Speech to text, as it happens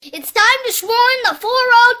just won the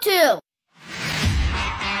 402.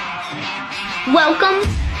 Welcome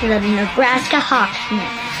to the Nebraska Hawksmen.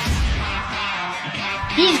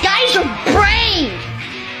 These guys are brave.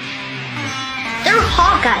 They're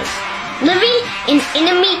Hawkeyes living in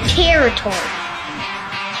enemy territory.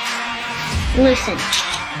 Listen,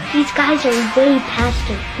 these guys are way past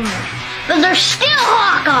their prime, but they're still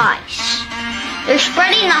Hawkeyes. They're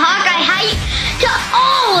spreading the Hawkeye hype to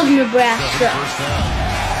all of Nebraska.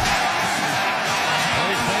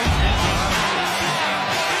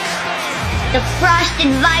 The frost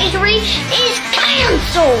advisory is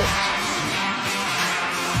canceled.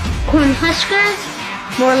 Corn Huskers,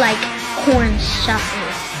 more like corn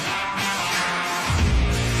suckers.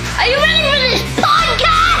 Are you ready for this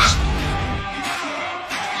podcast?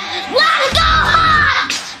 Let's go Hawks!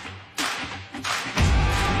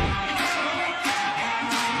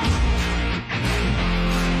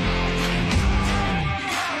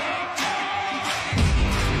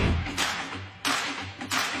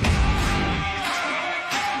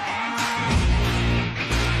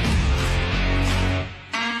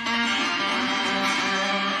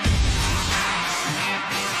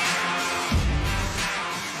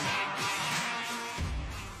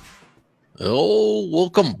 Oh,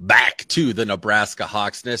 welcome back to the Nebraska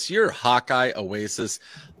Hawks Nest, your Hawkeye oasis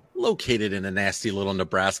located in a nasty little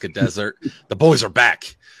Nebraska desert. The boys are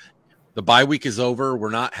back. The bye week is over. We're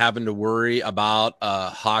not having to worry about a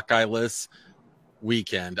Hawkeye-less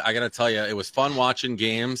weekend. I got to tell you, it was fun watching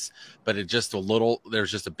games, but there's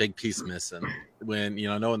just a big piece missing when,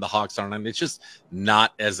 knowing the Hawks aren't on. It's just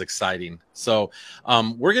not as exciting. So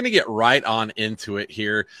we're going to get right on into it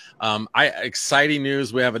here. Exciting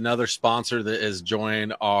news. We have another sponsor that has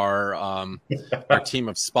joined our team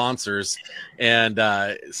of sponsors. And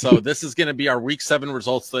so this is going to be our week 7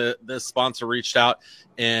 results. This sponsor reached out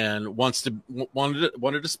and wanted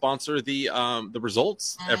to sponsor the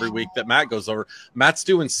results every week that Matt goes over. Matt's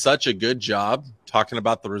doing such a good job talking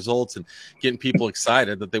about the results and getting people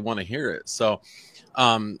excited that they want to hear it. So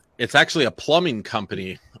it's actually a plumbing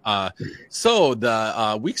company. So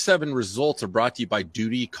the week 7 results are brought to you by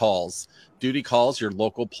Duty Calls. Duty Calls, your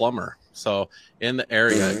local plumber. So in the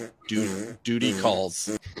area, Duty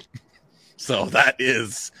Calls. So that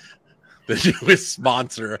is the newest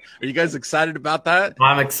sponsor. Are you guys excited about that?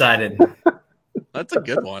 I'm excited. That's a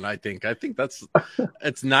good one, I think.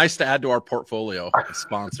 It's nice to add to our portfolio of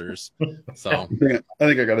sponsors. So I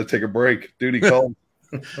think I got to take a break. Duty call.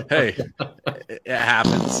 Hey, it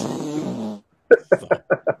happens. So,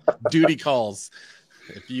 Duty Calls.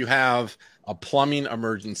 If you have a plumbing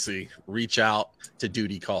emergency, reach out to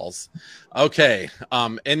Duty Calls. Okay.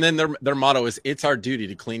 And then their motto is, it's our duty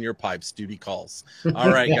to clean your pipes. Duty Calls. All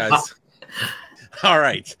right, guys. All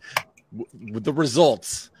right. With the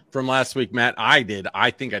results from last week, Matt, I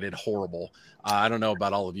think I did horrible. I don't know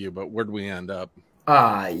about all of you, but where did we end up?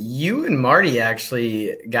 You and Marty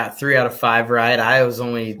actually got 3 out of 5 right. I was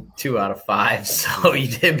only 2 out of 5, so you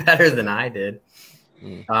did better than I did.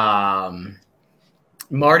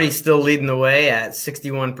 Marty's still leading the way at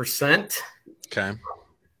 61%. Okay.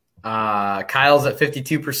 Kyle's at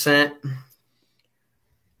 52%.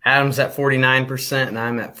 Adam's at 49%, and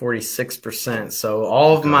I'm at 46%. So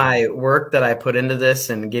all of my work that I put into this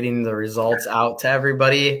and getting the results out to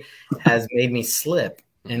everybody has made me slip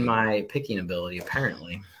in my picking ability,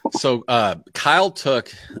 apparently. So Kyle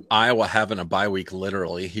took Iowa having a bye week,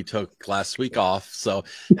 literally. He took last week off, so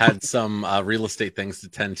had some real estate things to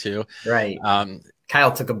tend to. Right.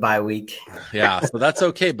 Kyle took a bye week. Yeah, so that's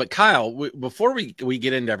okay. But Kyle, before we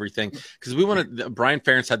get into everything, because Brian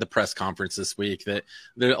Ferentz had the press conference this week that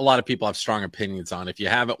a lot of people have strong opinions on. If you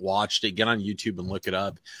haven't watched it, get on YouTube and look it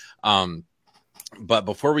up. But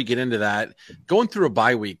before we get into that, going through a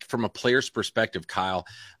bye week from a player's perspective, Kyle,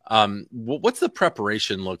 what's the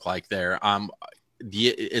preparation look like there?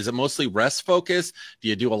 Is it mostly rest focused? Do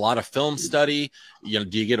you do a lot of film study? Do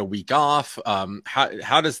you get a week off?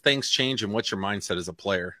 How does things change, and what's your mindset as a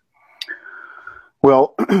player?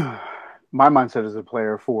 Well, my mindset as a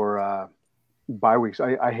player for bye weeks,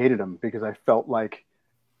 I hated them because I felt like,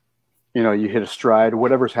 you hit a stride,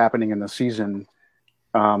 whatever's happening in the season.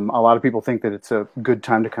 A lot of people think that it's a good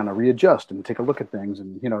time to kind of readjust and take a look at things.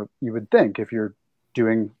 And, you would think if you're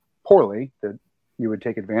doing poorly that you would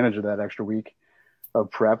take advantage of that extra week of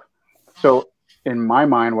prep. So in my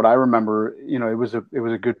mind, what I remember, it was a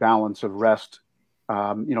good balance of rest,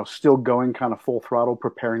 still going kind of full throttle,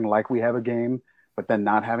 preparing like we have a game, but then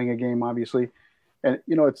not having a game, obviously. And,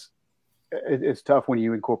 it's tough when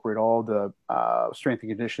you incorporate all the strength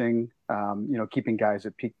and conditioning, keeping guys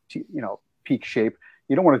at peak shape.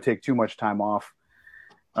 You don't want to take too much time off.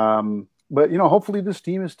 But, hopefully this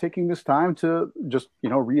team is taking this time to just,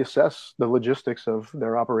 reassess the logistics of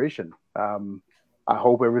their operation. I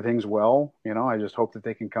hope everything's well. I just hope that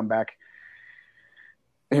they can come back,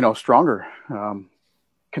 stronger.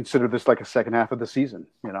 Consider this like a second half of the season,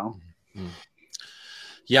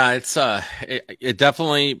 Yeah, it's it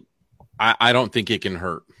definitely. I don't think it can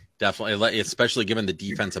hurt. Definitely, especially given the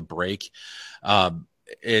defensive break.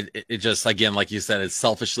 It just, again, like you said, it's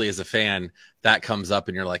selfishly as a fan that comes up,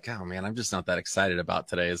 and you're like, oh man, I'm just not that excited about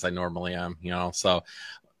today as I normally am. So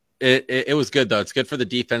it was good though. It's good for the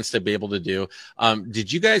defense to be able to do.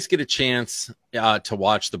 Did you guys get a chance to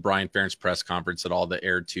watch the Brian Ferentz press conference at all that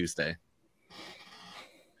aired Tuesday?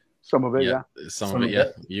 Some of it, yeah. Some of it, yeah.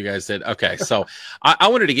 You guys did. Okay. So I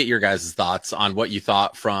wanted to get your guys' thoughts on what you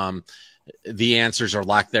thought from the answers or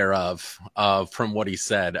lack thereof from what he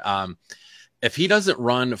said. If he doesn't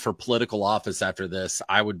run for political office after this,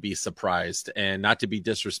 I would be surprised. And not to be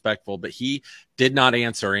disrespectful, but he did not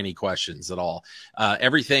answer any questions at all.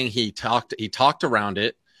 Everything he talked around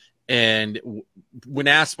it. And when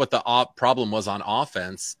asked what the problem was on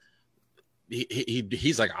offense,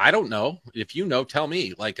 he's like, I don't know. If you know, tell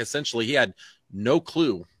me. Like, essentially, he had no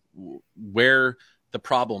clue where the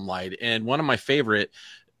problem lied. And one of my favorite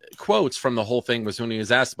quotes from the whole thing was when he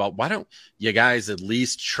was asked about, why don't you guys at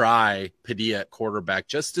least try Padilla at quarterback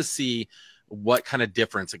just to see what kind of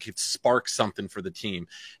difference it could spark something for the team.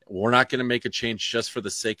 We're not going to make a change just for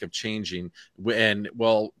the sake of changing. And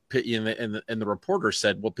the reporter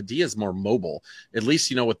said, well, Padilla's more mobile. At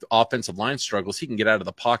least, with offensive line struggles, he can get out of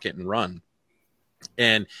the pocket and run.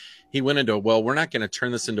 And he went into, well, we're not going to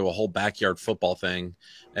turn this into a whole backyard football thing.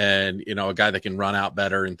 And, a guy that can run out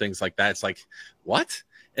better and things like that. It's like, what?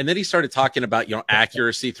 And then he started talking about,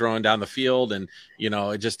 accuracy throwing down the field. And,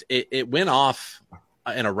 it went off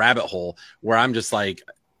in a rabbit hole where I'm just like,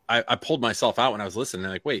 I pulled myself out when I was listening.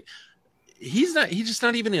 Like, wait, he's just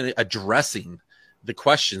not even addressing the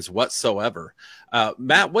questions whatsoever.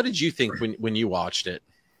 Matt, what did you think when you watched it?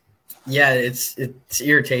 Yeah, it's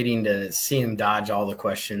irritating to see him dodge all the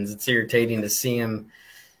questions. It's irritating to see him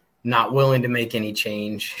not willing to make any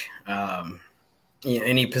change.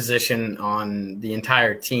 Any position on the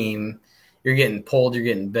entire team, you're getting pulled, you're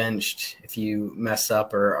getting benched if you mess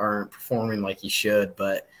up or aren't performing like you should.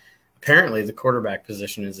 But apparently the quarterback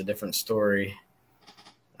position is a different story.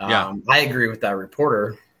 I agree with that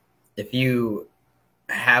reporter. If you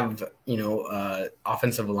have,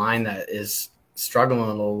 offensive line that is struggling a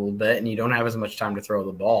little bit and you don't have as much time to throw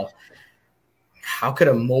the ball, how could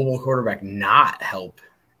a mobile quarterback not help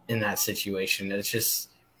in that situation? It's just,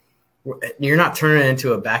 you're not turning it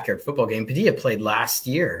into a backyard football game. Padilla played last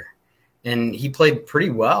year, and he played pretty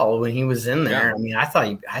well when he was in there. Yeah. I mean, I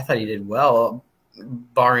thought he did well,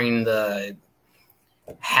 barring the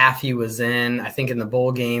half he was in. I think in the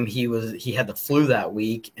bowl game he had the flu that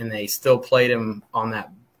week, and they still played him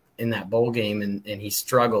in that bowl game, and he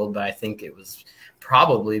struggled. But I think it was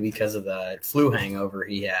probably because of the flu hangover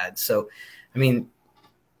he had. So, I mean,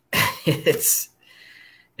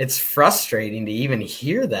 it's frustrating to even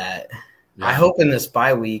hear that. Yeah. I hope in this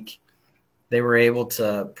bye week they were able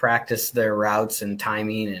to practice their routes and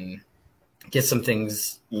timing and get some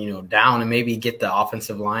things, down, and maybe get the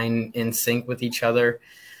offensive line in sync with each other.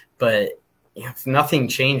 But if nothing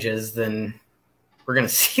changes, then we're going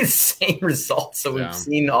to see the same results that we've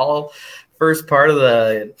seen all first part of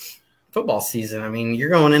the football season. I mean, you're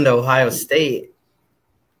going into Ohio State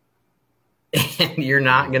and you're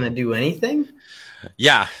not going to do anything.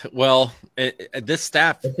 Yeah, well, this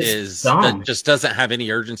staff just doesn't have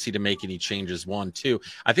any urgency to make any changes. 1, 2,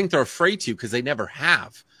 I think they're afraid to because they never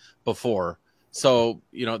have before. So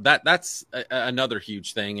that's another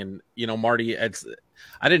huge thing. And Marty, I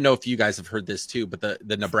didn't know if you guys have heard this too, but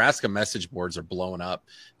the Nebraska message boards are blowing up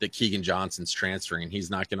that Keegan Johnson's transferring.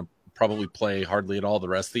 He's not going to probably play hardly at all the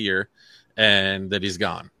rest of the year, and that he's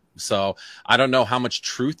gone. So I don't know how much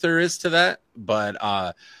truth there is to that,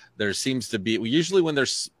 but there seems to be, usually when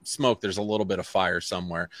there's smoke, there's a little bit of fire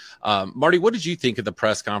somewhere. Marty, what did you think of the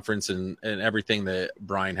press conference and everything that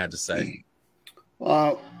Brian had to say?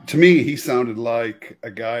 To me, he sounded like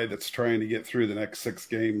a guy that's trying to get through the next 6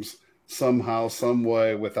 games somehow, some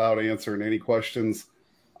way, without answering any questions.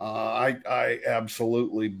 I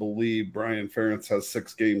absolutely believe Brian Ferentz has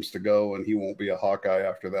 6 games to go, and he won't be a Hawkeye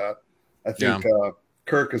after that. I think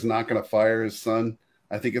Kirk is not going to fire his son.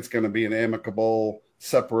 I think it's going to be an amicable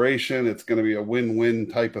separation. It's going to be a win-win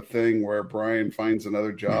type of thing where Brian finds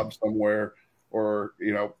another job somewhere, or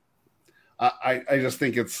I just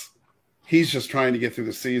think he's just trying to get through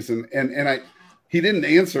the season, and he didn't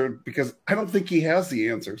answer because I don't think he has the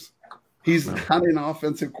answers. He's not an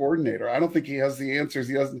offensive coordinator. I don't think he has the answers.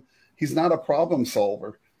 he's not a problem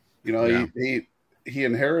solver. You know, he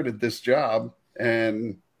inherited this job,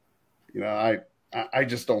 and you know, I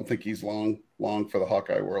just don't think he's long for the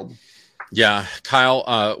Hawkeye world. Yeah,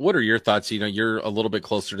 Kyle, what are your thoughts? You know, you're a little bit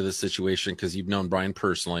closer to this situation because you've known Brian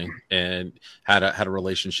personally and had a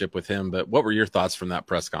relationship with him. But what were your thoughts from that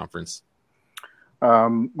press conference?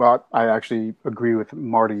 Well, I actually agree with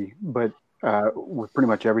Marty, but with pretty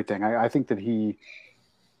much everything. I think that he,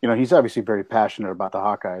 you know, he's obviously very passionate about the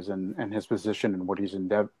Hawkeyes and his position and what he's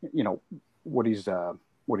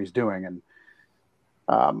what he's doing, and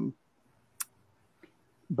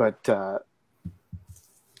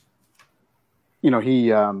you know, he,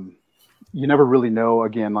 you never really know,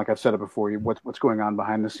 again, like I've said it before, what's going on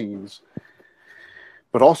behind the scenes.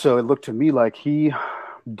 But also it looked to me like he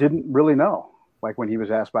didn't really know. Like when he was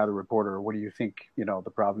asked by the reporter, what do you think, you know, the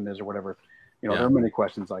problem is or whatever, you know, there are many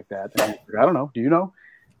questions like that. And I don't know. Do you know?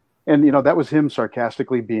 And, you know, that was him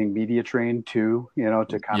sarcastically being media trained too, you know,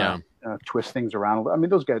 to kind of twist things around. I mean,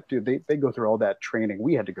 those guys, dude, they go through all that training.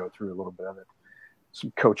 We had to go through a little bit of it,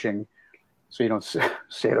 some coaching, so you don't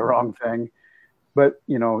say the wrong thing. But,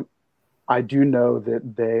 you know, I do know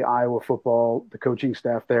that Iowa football, the coaching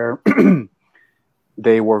staff there,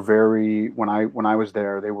 they were very, when I was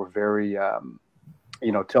there, they were very,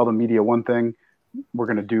 you know, tell the media one thing, we're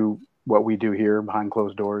going to do what we do here behind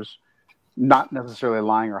closed doors, not necessarily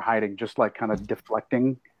lying or hiding, just like kind of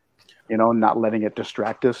deflecting, you know, not letting it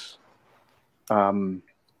distract us.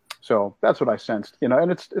 So that's what I sensed, you know,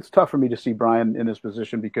 and it's tough for me to see Brian in this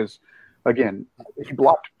position because, again, he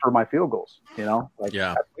blocked for my field goals, you know, like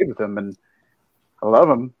I played with him and I love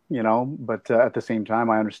him, you know, but at the same time,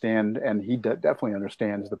 I understand, and he definitely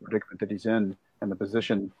understands the predicament that he's in and the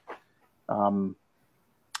position.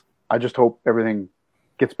 I just hope everything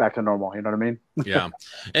gets back to normal. You know what I mean? Yeah.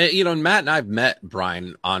 And, you know, Matt and I've met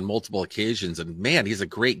Brian on multiple occasions, and man, he's a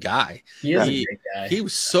great guy. He is a great guy. He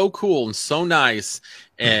was so cool and so nice.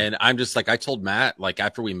 And I'm just like, I told Matt, like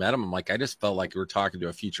after we met him, I'm like, I just felt like we were talking to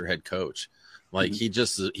a future head coach. Like he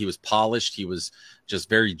was polished. He was just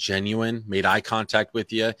very genuine, made eye contact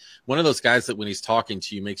with you. One of those guys that when he's talking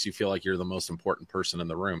to you makes you feel like you're the most important person in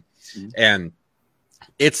the room. And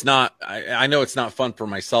it's not, I know it's not fun for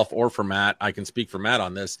myself or for Matt. I can speak for Matt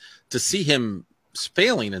on this, to see him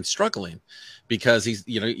failing and struggling, because he's,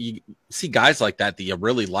 you know, you see guys like that you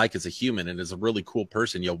really like as a human and as a really cool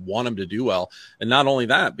person. You want him to do well. And not only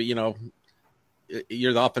that, but, you know,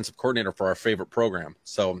 you're the offensive coordinator for our favorite program.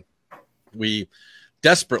 So we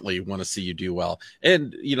desperately want to see you do well.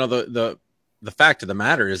 And, you know, the fact of the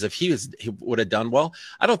matter is, if he would have done well,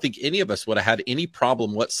 I don't think any of us would have had any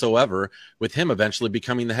problem whatsoever with him eventually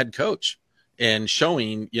becoming the head coach and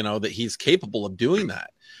showing, you know, that he's capable of doing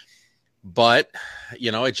that. But,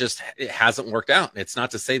 you know, it hasn't worked out. It's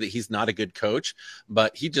not to say that he's not a good coach,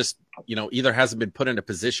 but he just, you know, either hasn't been put in a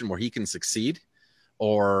position where he can succeed,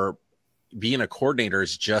 or being a coordinator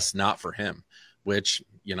is just not for him, which,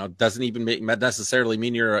 you know, doesn't even necessarily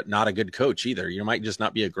mean you're not a good coach either. You might just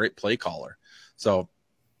not be a great play caller. So,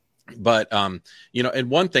 but, you know, and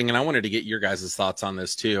one thing, and I wanted to get your guys' thoughts on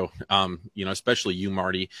this too, you know, especially you,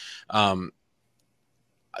 Marty.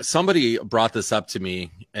 Somebody brought this up to me,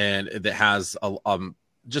 and that has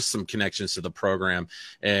just some connections to the program,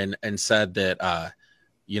 and said that,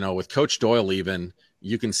 you know, with Coach Doyle, even,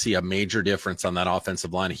 you can see a major difference on that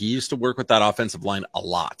offensive line. He used to work with that offensive line a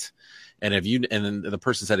lot. And then the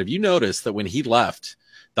person said, have you noticed that when he left,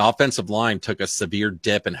 the offensive line took a severe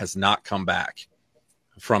dip and has not come back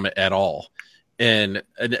from it at all? And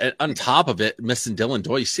on top of it, missing Dylan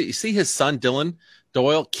Doyle. You see his son, Dylan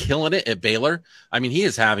Doyle, killing it at Baylor. I mean,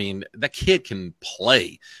 that kid can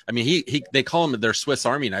play. I mean, they call him their Swiss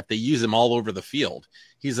Army knife. They use him all over the field.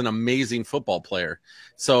 He's an amazing football player.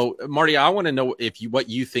 So, Marty, I want to know what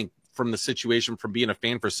you think from the situation, from being a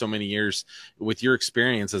fan for so many years, with your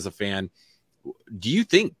experience as a fan. Do you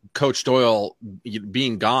think Coach Doyle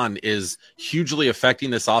being gone is hugely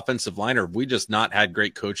affecting this offensive line, or have we just not had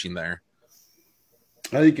great coaching there?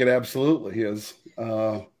 I think it absolutely is.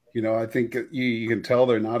 You know, I think you can tell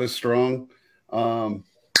they're not as strong.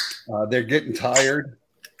 They're getting tired.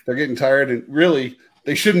 And really,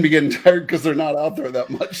 they shouldn't be getting tired because they're not out there that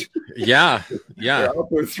much. Yeah. They're out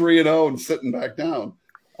there 3-0 and sitting back down.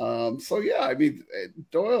 So yeah, I mean,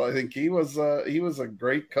 Doyle, I think he was a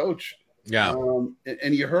great coach. Yeah.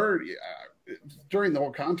 And you heard during the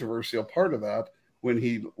whole controversial part of that, when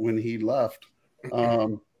he left,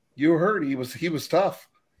 you heard he was tough.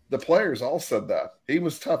 The players all said that he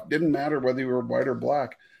was tough. Didn't matter whether you were white or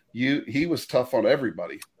black. He was tough on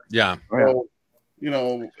everybody. Yeah. So, you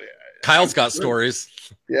know, Kyle's got stories.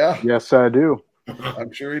 Yeah. Yes, I do.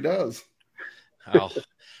 I'm sure he does. Oh.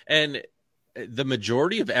 And the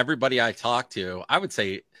majority of everybody I talk to, I'd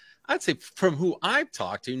say from who I've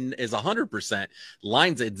talked to is 100%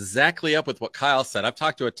 lines exactly up with what Kyle said. I've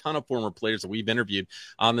talked to a ton of former players that we've interviewed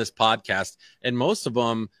on this podcast, and most of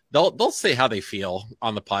them, they'll say how they feel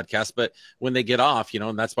on the podcast, but when they get off,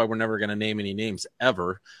 and that's why we're never going to name any names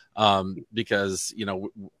ever, because,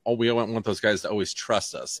 we want those guys to always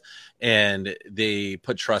trust us, and they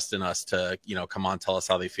put trust in us to, come on, tell us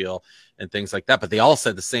how they feel and things like that. But they all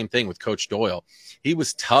said the same thing with Coach Doyle. He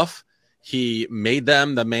was tough. He made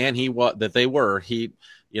them the man that they were. He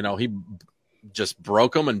just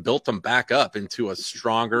broke them and built them back up into a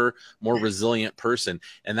stronger, more resilient person.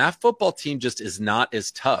 And that football team just is not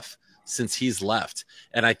as tough since he's left.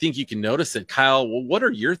 And I think you can notice it. Kyle, what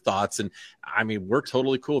are your thoughts? And I mean, we're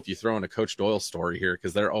totally cool if you throw in a Coach Doyle story here,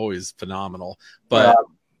 because they're always phenomenal. But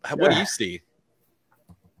what do you see?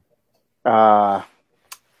 Well,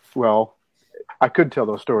 I could tell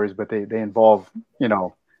those stories, but they involve,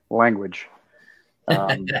 language.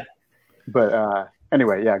 But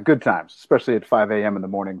anyway, yeah, good times, especially at 5 a.m. in the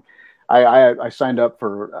morning. I signed up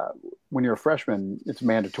for when you're a freshman, it's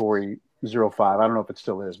mandatory 05. I don't know if it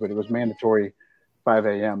still is, but it was mandatory 5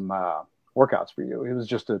 a.m. Workouts for you. It was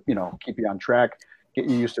just to, keep you on track, get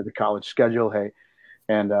you used to the college schedule. Hey,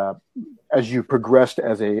 and as you progressed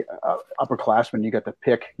as a upperclassman, you got to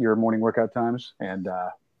pick your morning workout times. And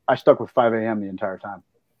I stuck with 5 a.m. the entire time,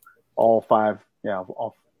 all 4.5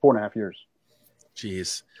 years.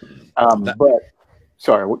 Jeez. But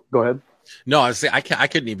sorry, go ahead. No, I was saying I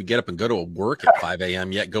couldn't even get up and go to work at 5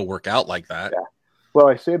 a.m. yet go work out like that. Yeah. Well,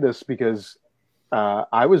 I say this because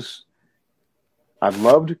I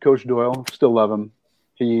loved Coach Doyle, still love him.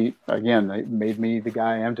 He, again, made me the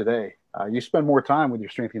guy I am today. You spend more time with your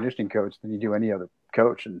strength and conditioning coach than you do any other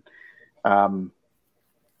coach. And but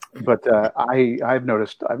I've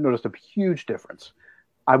noticed a huge difference.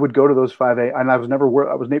 I would go to those 5 a.m. and I was never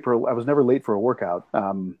late for a workout.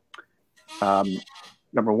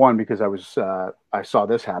 Number one, because I saw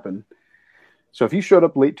this happen. So if you showed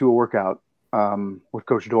up late to a workout with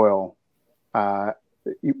Coach Doyle,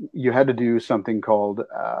 you had to do something called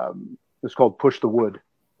it's called push the wood.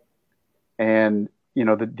 And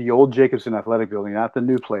the old Jacobson Athletic Building, not the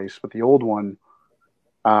new place, but the old one,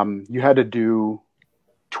 you had to do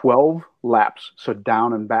 12 laps, so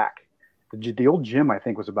down and back. The old gym, I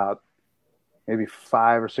think, was about maybe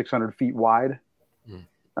 500 or 600 feet wide.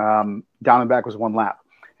 Down and back was one lap.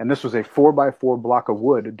 And this was a 4x4 block of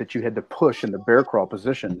wood that you had to push in the bear crawl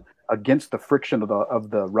position against the friction of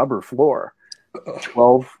the rubber floor.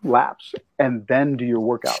 12 laps, and then do your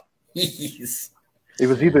workout. Jeez. It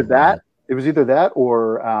was either that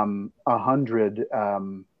or 100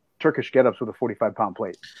 Turkish get-ups with a 45-pound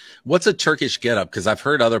plate. What's a Turkish get-up? Because I've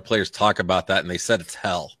heard other players talk about that, and they said it's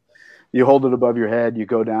hell. You hold it above your head. You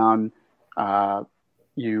go down.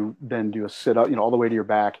 You then do a sit-up, all the way to your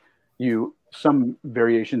back. Some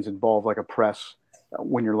variations involve like a press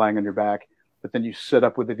when you're lying on your back, but then you sit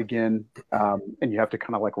up with it again, and you have to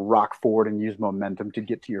kind of like rock forward and use momentum to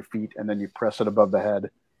get to your feet, and then you press it above the head.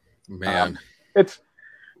 Man, that's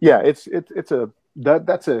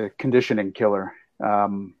a conditioning killer.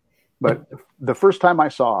 But the first time I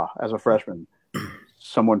saw as a freshman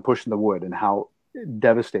someone pushing the wood and how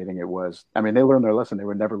devastating it was. I mean, they learned their lesson. They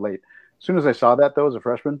were never late. As soon as I saw that, though, as a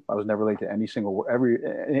freshman, I was never late to any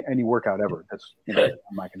workout ever. That's on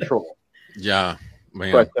my control. Yeah,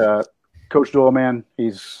 man. But Coach Doyle, man,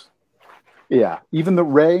 even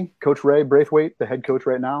Coach Ray Braithwaite, the head coach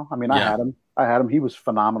right now. I mean, I had him. He was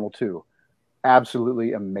phenomenal too.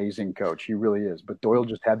 Absolutely amazing coach. He really is. But Doyle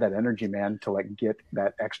just had that energy, man, to like get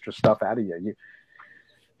that extra stuff out of you.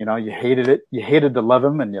 You hated it. You hated to love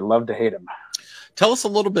him, and you loved to hate him. Tell us a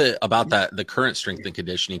little bit about the current strength and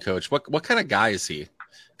conditioning coach. What kind of guy is he?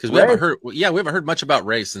 Because we haven't heard much about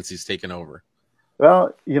Ray since he's taken over.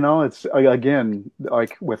 Well, it's again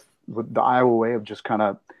like with the Iowa way of just kind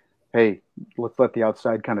of, hey, let's let the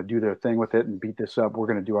outside kind of do their thing with it and beat this up. We're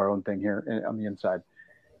going to do our own thing here on the inside.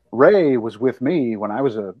 Ray was with me when I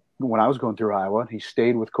was going through Iowa. He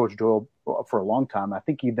stayed with Coach Doyle for a long time. I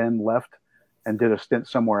think he then left and did a stint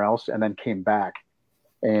somewhere else, and then came back.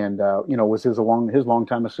 And was his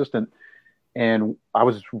longtime assistant, and I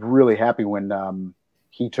was really happy when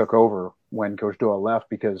he took over when Coach Doyle left,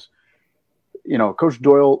 because Coach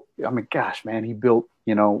Doyle, I mean, gosh, man, he built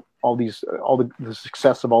all the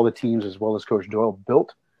success of all the teams, as well as Coach Doyle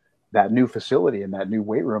built that new facility and that new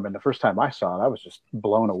weight room. And the first time I saw it, I was just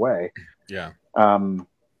blown away. Yeah.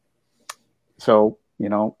 So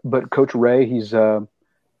but Coach Ray, he's I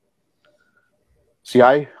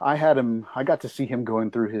got to see him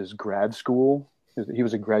going through his grad school. He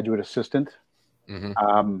was a graduate assistant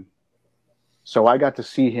Mm-hmm. So I got to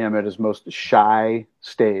see him at his most shy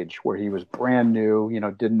stage where he was brand new,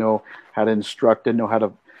 didn't know how to instruct, didn't know how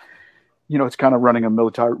to, it's kind of running a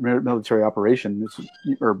military operation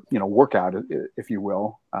or, workout, if you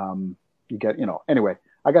will. Anyway,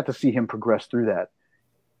 I got to see him progress through that.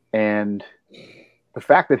 And the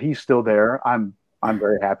fact that he's still there, I'm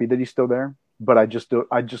very happy that he's still there. But I just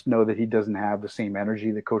know that he doesn't have the same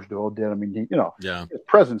energy that Coach Doyle did. I mean, his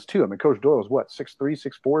presence too. I mean, Coach Doyle was what, 6'3",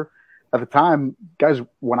 6'4"? At the time, guys,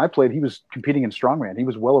 when I played, he was competing in strongman. He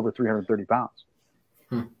was well over 330 pounds.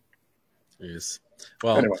 Yes.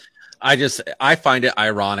 Well, anyway. I find it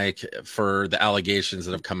ironic for the allegations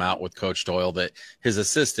that have come out with Coach Doyle that his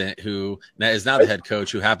assistant, who is now the head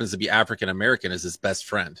coach, who happens to be African American, is his best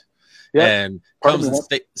friend. Yeah, and comes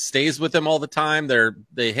and stays with them all the time.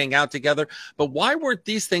 They hang out together. But why weren't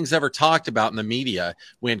these things ever talked about in the media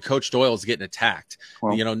when Coach Doyle is getting attacked?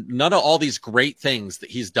 Well, none of all these great things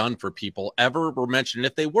that he's done for people ever were mentioned.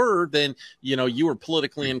 If they were, then, you were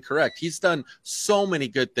politically incorrect. He's done so many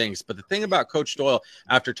good things. But the thing about Coach Doyle,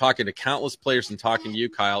 after talking to countless players and talking to you,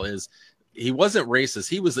 Kyle, is he wasn't racist.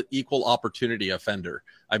 He was an equal opportunity offender.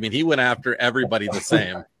 I mean, he went after everybody the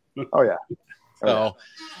same. Oh, yeah. So,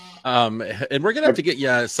 and we're going to have to get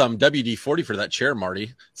you some WD-40 for that chair,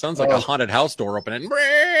 Marty. Sounds like a haunted house door opening.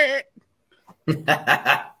 Who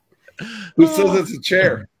says it's a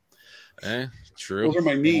chair? True. Those are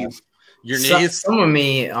my knees. Your knees? Some of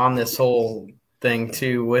me on this whole thing,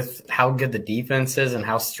 too, with how good the defense is and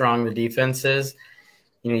how strong the defense is,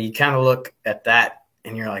 you kind of look at that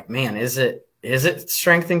and you're like, man, is it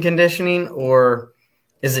strength and conditioning, or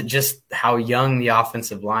is it just how young the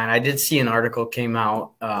offensive line? I did see an article came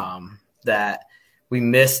out that we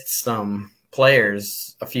missed some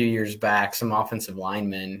players a few years back, some offensive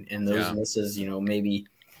linemen, and those misses, maybe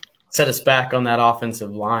set us back on that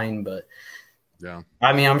offensive line. But yeah,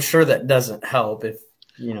 I mean, I'm sure that doesn't help if,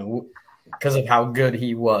 because of how good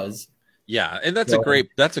he was. Yeah, and that's a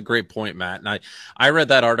great point, Matt. And I read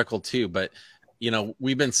that article too, but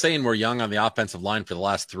we've been saying we're young on the offensive line for the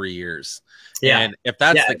last 3 years. Yeah. And if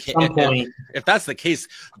that's the case,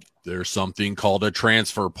 there's something called a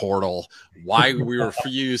transfer portal. Why we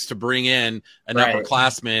refuse to bring in an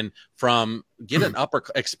upperclassman get an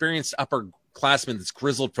experienced upperclassman that's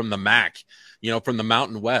grizzled from the MAC, from the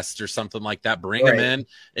Mountain West or something like that. Bring him in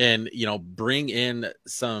and, bring in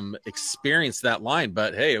some experience to that line.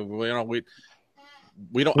 But hey, we don't.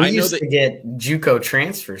 We used to get JUCO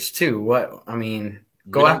transfers too.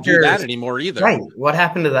 Go after do that anymore either. Right. What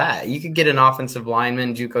happened to that? You could get an offensive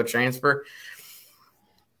lineman JUCO transfer,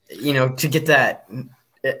 to get that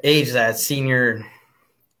age, that senior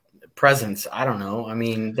presence. I don't know. I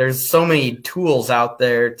mean, there's so many tools out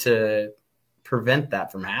there to prevent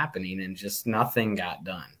that from happening, and just nothing got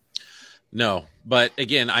done. No, but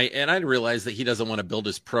again, I realize that he doesn't want to build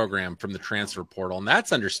his program from the transfer portal, and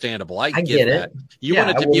that's understandable. I get that. You want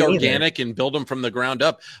it to be organic and build them from the ground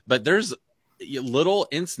up, but there's little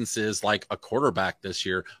instances like a quarterback this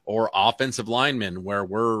year or offensive linemen where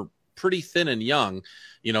we're pretty thin and young,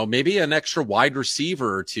 maybe an extra wide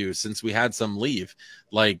receiver or two since we had some leave.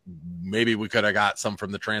 Like maybe we could have got some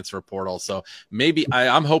from the transfer portal. So maybe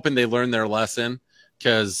I'm hoping they learn their lesson,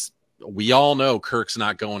 because we all know Kirk's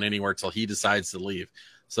not going anywhere till he decides to leave.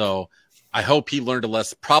 So I hope he learned a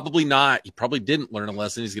lesson. Probably not. He probably didn't learn a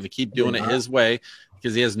lesson. He's going to keep doing it his way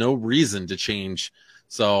because he has no reason to change.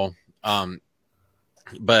 So,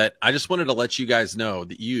 but I just wanted to let you guys know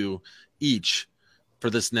that you each for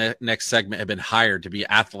this next segment have been hired to be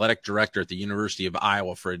athletic director at the University of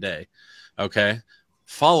Iowa for a day. Okay.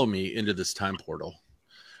 Follow me into this time portal.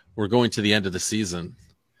 We're going to the end of the season.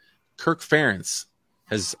 Kirk Ferentz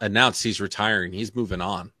has announced he's retiring. He's moving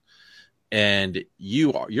on. And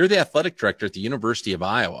you're the athletic director at the University of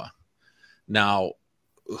Iowa. Now,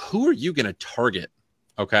 who are you going to target?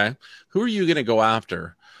 Okay. Who are you going to go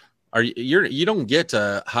after? You don't get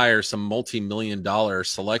to hire some multi-million-dollar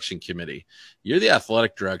selection committee. You're the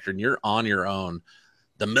athletic director and you're on your own.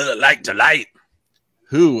 The Miller Lite Delight.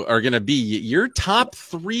 Who are going to be your top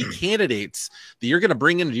 3 candidates that you're going to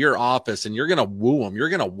bring into your office, and you're going to woo them. You're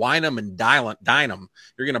going to wine them and dine them.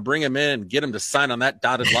 You're going to bring them in and get them to sign on that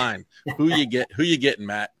dotted line. Who you getting,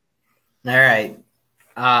 Matt? All right.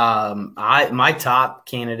 My top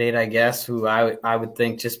candidate, I guess, who I would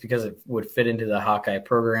think, just because it would fit into the Hawkeye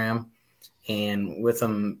program, and with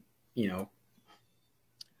them,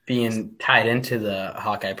 being tied into the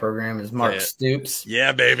Hawkeye program, is Mark Stoops.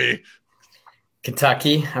 Yeah, baby.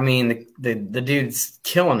 Kentucky. I mean, the dude's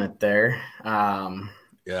killing it there.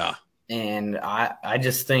 Yeah. And I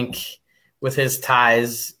just think with his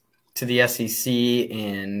ties to the SEC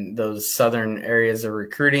and those southern areas of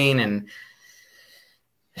recruiting, and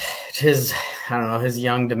his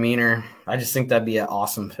young demeanor. I just think that'd be an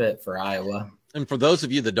awesome fit for Iowa. And for those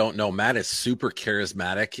of you that don't know, Matt is super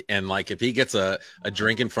charismatic. And like, if he gets a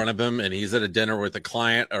drink in front of him and he's at a dinner with a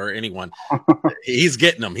client or anyone, he's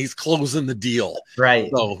getting them. He's closing the deal. Right.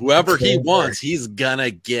 So whoever he wants, he's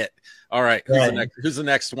gonna get. All right. Who's the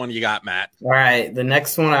next one you got, Matt? All right. The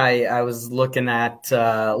next one I was looking at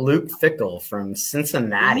Luke Fickell from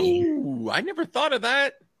Cincinnati. Ooh, I never thought of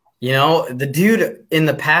that. You know, the dude in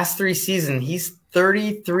the past 3 seasons, he's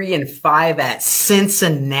 33-5 at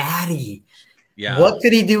Cincinnati. Yeah. What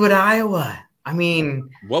could he do at Iowa? I mean,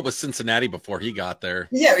 what was Cincinnati before he got there?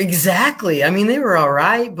 Yeah, exactly. I mean, they were all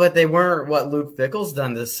right, but they weren't what Luke Fickell's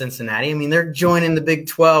done to Cincinnati. I mean, they're joining the Big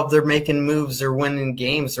 12. They're making moves. They're winning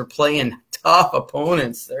games. They're playing tough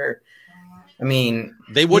opponents.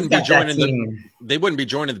 They wouldn't be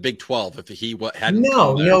joining the Big 12 if he hadn't.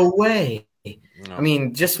 No way. No. I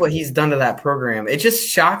mean, just what he's done to that program. It just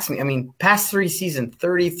shocks me. I mean, past 3 seasons,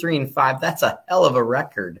 33-5. That's a hell of a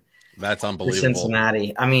record. That's unbelievable. For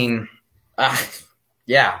Cincinnati. I mean,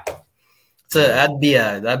 yeah. So that'd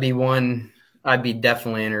be one I'd be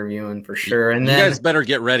definitely interviewing for sure. And you guys better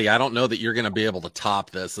get ready. I don't know that you're going to be able to top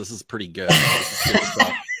this. This is pretty good. This is good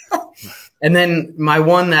stuff. And then my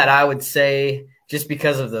one that I would say, just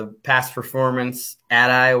because of the past performance at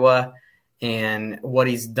Iowa and what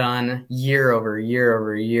he's done year over year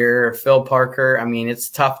over year, Phil Parker. I mean, it's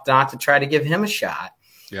tough not to try to give him a shot.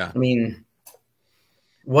 Yeah. I mean,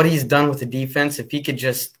 what he's done with the defense, if he could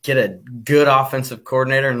just get a good offensive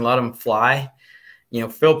coordinator and let him fly,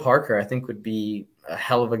 Phil Parker, I think, would be a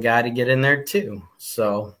hell of a guy to get in there too.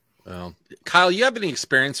 So, Kyle, you have any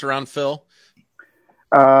experience around Phil?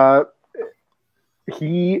 I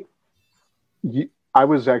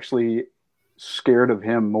was actually scared of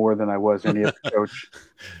him more than I was any other coach.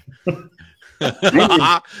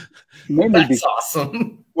 That's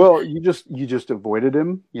awesome. Well, you just avoided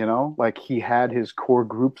him, like he had his core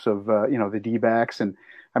groups of, the D-backs. And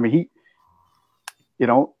I mean,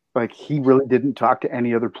 he really didn't talk to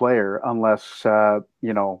any other player unless, he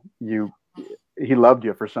loved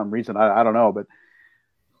you for some reason. I don't know, but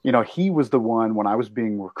he was the one when I was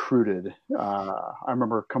being recruited. I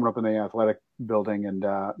remember coming up in the athletic building and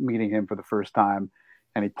meeting him for the first time,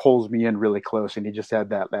 and he pulls me in really close, and he just had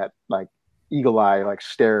that like eagle eye, like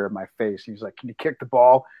stare at my face. He was like, "Can you kick the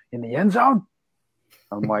ball in the end zone?"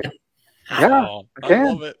 I'm like, "Yeah, I can.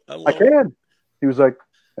 I love it. I can." He was like,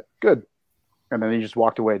 "Good," and then he just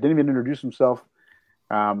walked away. Didn't even introduce himself.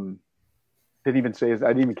 Didn't even say I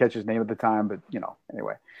didn't even catch his name at the time, but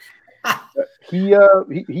anyway. He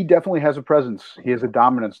definitely has a presence. He has a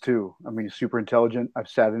dominance too. I mean, he's super intelligent. I've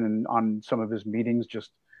sat in on some of his meetings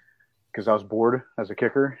just because I was bored as a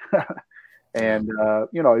kicker, and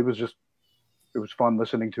it was fun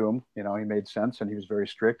listening to him. He made sense, and he was very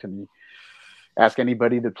strict. And he asked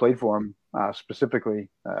anybody that played for him specifically.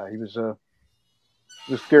 He was a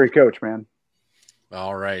scary coach, man.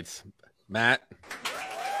 All right, Matt.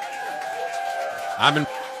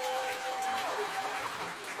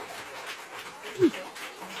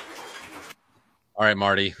 All right,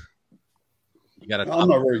 Marty. You got I'm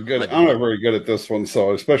not very good. I'm not very good at this one,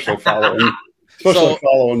 so especially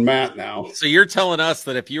following Matt now. So you're telling us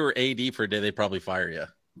that if you were AD for a day, they'd probably fire you.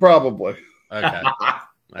 Probably. Okay.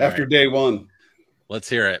 After day one. Let's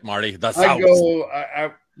hear it, Marty.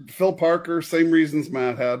 Phil Parker, same reasons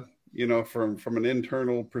Matt had. From an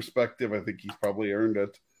internal perspective, I think he's probably earned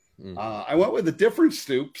it. I went with a different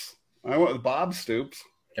Stoops. I went with Bob Stoops.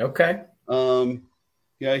 Okay.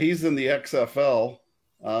 Yeah, he's in the XFL.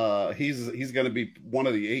 He's going to be one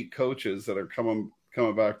of the 8 coaches that are coming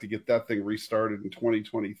back to get that thing restarted in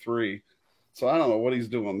 2023. So I don't know what he's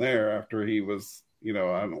doing there after he was,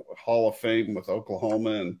 Hall of Fame with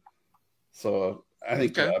Oklahoma, and so I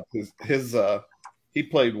think his he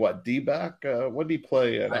played what, D-back? What did he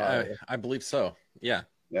play at? I believe so. Yeah.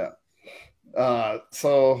 Yeah.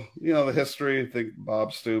 So the history. I think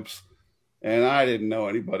Bob Stoops. And I didn't know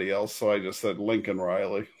anybody else, so I just said Lincoln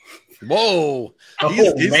Riley. Whoa.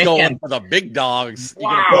 He's going for the big dogs.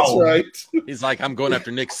 Wow. That's right. He's like, I'm going after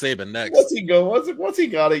Nick Saban next. What's he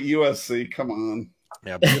got at USC? Come on.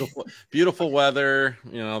 Yeah, beautiful weather,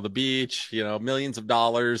 the beach, millions of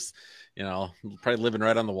dollars, probably living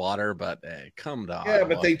right on the water, but hey, come down. Yeah,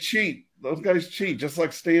 but they cheat. Those guys cheat, just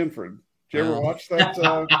like Stanford. Did you ever watch that?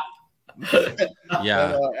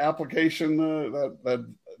 That application, that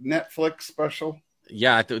Netflix special.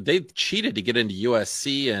 Yeah, they cheated to get into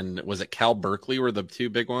USC, and was it Cal Berkeley were the 2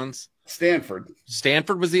 big ones? Stanford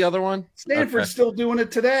was the other one. Stanford's still doing it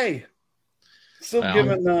today. Still Well.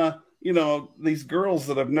 giving these girls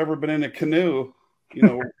that have never been in a canoe,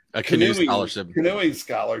 A canoe scholarship. canoeing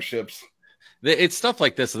scholarships. It's stuff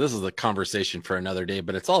like this. So this is a conversation for another day,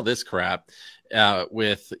 but it's all this crap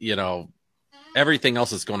with, everything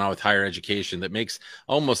else that's going on with higher education that makes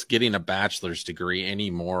almost getting a bachelor's degree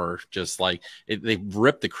anymore. Just like they've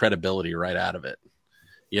ripped the credibility right out of it,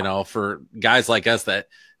 for guys like us that,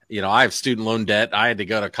 I have student loan debt. I had to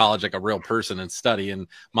go to college like a real person and study, and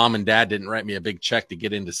mom and dad didn't write me a big check to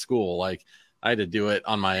get into school. Like I had to do it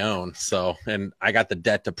on my own. So, and I got the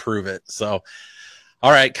debt to prove it. So,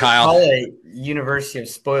 all right, Kyle. Call it University of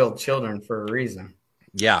Spoiled Children for a reason.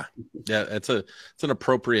 Yeah, it's an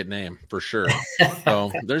appropriate name for sure.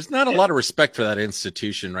 So there's not a lot of respect for that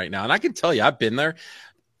institution right now. And I can tell you, I've been there.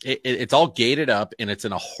 It's all gated up, and it's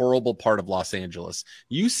in a horrible part of Los Angeles.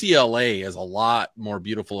 UCLA is a lot more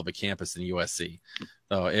beautiful of a campus than USC.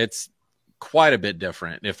 So it's quite a bit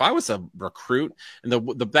different. If I was a recruit, and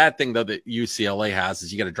the bad thing though that UCLA has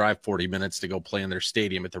is you got to drive 40 minutes to go play in their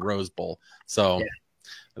stadium at the Rose Bowl. So yeah.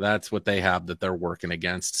 That's what they have that they're working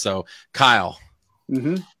against. So Kyle,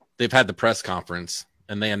 they've had the press conference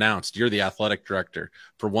and they announced you're the athletic director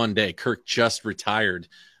for one day. Kirk just retired.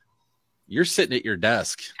 You're sitting at your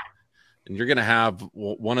desk and you're going to have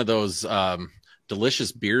one of those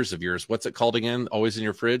delicious beers of yours. What's it called again? Always in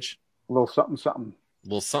your fridge? A little something, something. A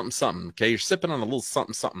little something, something. Okay. You're sipping on a little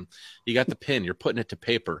something, something. You got the pen. You're putting it to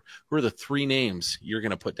paper. Who are the 3 names you're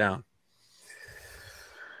going to put down?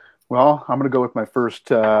 Well, I'm going to go with my first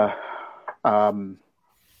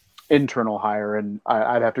internal hire, and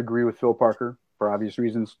I'd have to agree with Phil Parker for obvious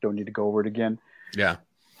reasons. Don't need to go over it again. Yeah.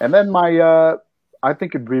 And then I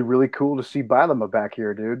think it'd be really cool to see Bielema back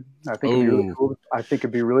here, dude. I think it'd be really cool. I think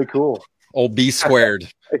it'd be really cool. Old B squared.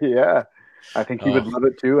 Yeah. I think he would love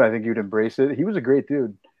it too. I think he would embrace it. He was a great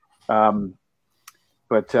dude. Doing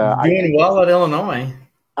well at Illinois.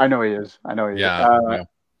 I know he is. Yeah.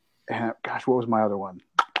 Gosh, what was my other one?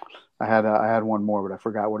 I had one more, but I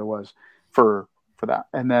forgot what it was for that.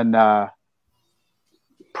 And then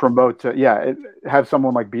promote have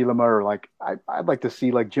someone like Bielema, or like I'd like to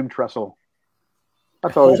see like Jim Tressel.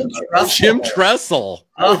 That's always Jim Tressel.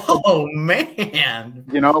 Oh man!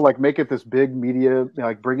 Like make it this big media.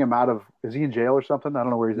 Like bring him out of. Is he in jail or something? I don't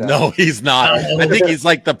know where he's at. No, he's not. I think he's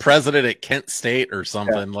like the president at Kent State or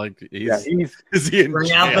something. Yeah. Like is he in bring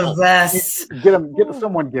jail? Out the vest. Get him. Get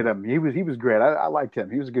him. He was great. I liked him.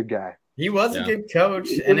 He was a good guy. He was a good coach,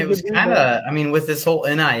 and it was kind of. I mean, with this whole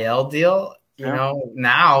NIL deal.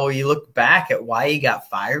 Now you look back at why he got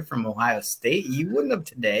fired from Ohio State. You wouldn't have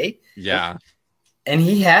today. Yeah. And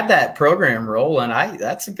he had that program rolling.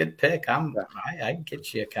 That's a good pick. I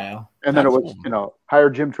get you, Kyle. And then it was,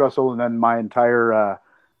 hire Jim Tressel, and then my entire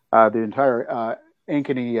the entire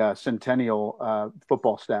Ankeny Centennial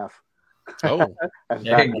football staff. Oh,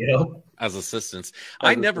 there you go. As assistants.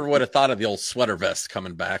 I never would have thought of the old sweater vest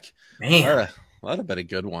coming back. Man, that'd have been a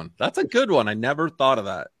good one. That's a good one. I never thought of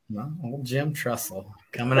that. No, old Jim Tressel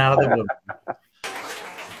coming out of the womb.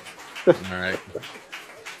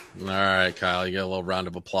 All right, Kyle, you get a little round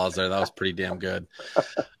of applause there. That was pretty damn good.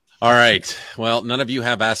 All right. Well, none of you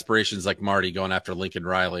have aspirations like Marty going after Lincoln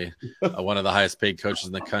Riley, one of the highest paid coaches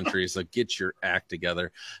in the country. So get your act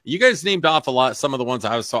together. You guys named off a lot. Some of the ones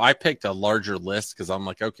I picked a larger list because I'm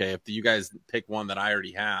like, okay, if you guys pick one that I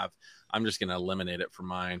already have, I'm just going to eliminate it from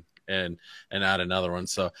mine and add another one.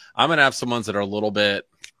 So I'm going to have some ones that are a little bit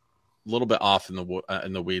off in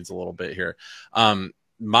the weeds a little bit here.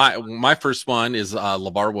 My first one is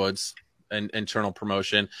LeVar Woods, and internal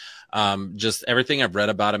promotion. Just everything I've read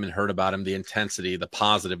about him and heard about him, the intensity, the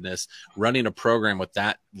positiveness, running a program with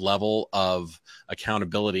that level of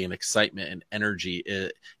accountability and excitement and energy,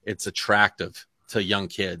 it's attractive to young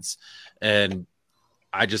kids. And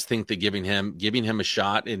I just think that giving him a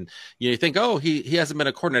shot, and you think, oh, he hasn't been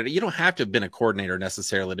a coordinator. You don't have to have been a coordinator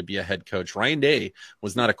necessarily to be a head coach. Ryan Day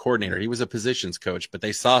was not a coordinator. He was a positions coach, but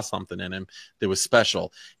they saw something in him that was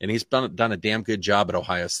special, and he's done a damn good job at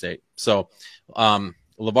Ohio State. So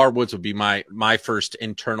LeVar Woods would be my first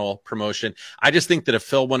internal promotion. I just think that if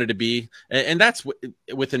Phil wanted to be, and that's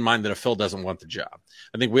within mind that if Phil doesn't want the job,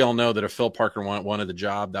 I think we all know that if Phil Parker wanted the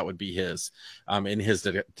job, that would be his, and his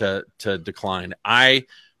to decline. I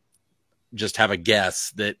just have a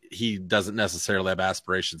guess that he doesn't necessarily have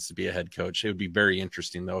aspirations to be a head coach. It would be very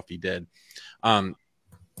interesting though if he did.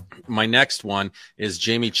 My next one is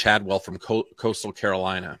Jamie Chadwell from Coastal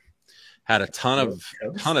Carolina. Had a ton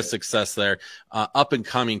of success there. Up and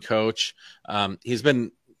coming coach. He's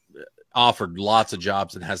been offered lots of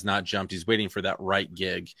jobs and has not jumped. He's waiting for that right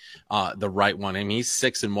gig, the right one. I mean, he's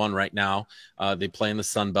 6-1 right now. They play in the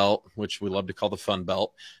Sun Belt, which we love to call the Fun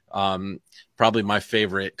Belt. Probably my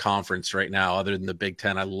favorite conference right now, other than the Big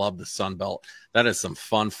Ten. I love the Sun Belt. That is some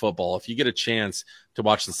fun football. If you get a chance to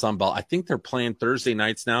watch the Sun Belt, I think they're playing Thursday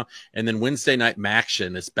nights now, and then Wednesday night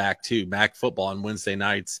MACtion is back too. MAC football on Wednesday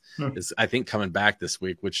nights is, I think, coming back this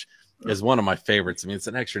week, which is one of my favorites. I mean, it's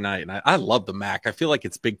an extra night, and I love the MAC. I feel like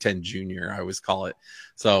it's Big Ten Junior, I always call it.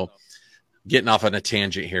 So getting off on a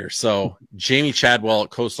tangent here. So Jamie Chadwell at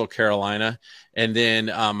Coastal Carolina. And then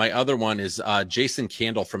my other one is Jason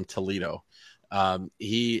Candle from Toledo.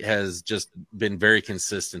 He has just been very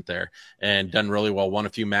consistent there and done really well, won a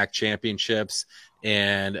few MAC championships,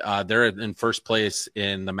 and they're in first place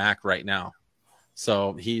in the MAC right now.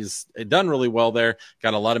 So he's done really well there,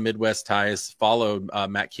 got a lot of Midwest ties, followed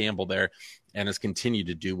Matt Campbell there, and has continued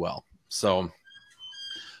to do well. So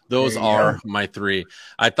those are my three.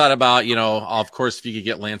 I thought about, of course, if you could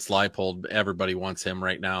get Lance Leipold, everybody wants him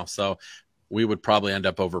right now. So we would probably end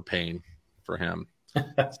up overpaying for him.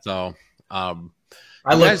 So I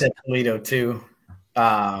looked at Toledo too,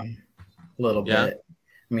 a little bit.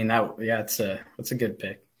 I mean, it's a good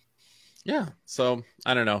pick. Yeah. So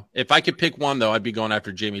I don't know. If I could pick one, though, I'd be going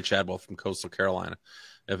after Jamie Chadwell from Coastal Carolina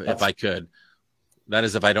if I could. That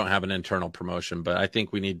is if I don't have an internal promotion. But I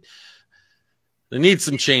think we need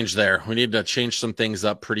some change there. We need to change some things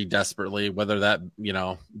up pretty desperately, whether that,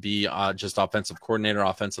 be just offensive coordinator,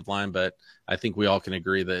 offensive line. But I think we all can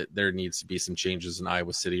agree that there needs to be some changes in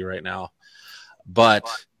Iowa City right now. But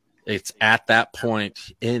it's at that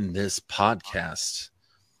point in this podcast.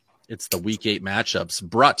 It's the Week 8 matchups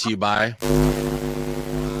brought to you by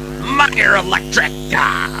Meyer Electric.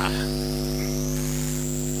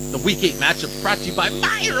 The Week 8 matchups brought to you by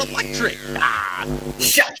Meyer Electric.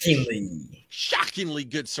 Shockingly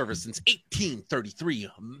good service since 1833.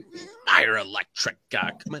 Meyer Electric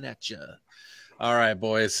coming at you. All right,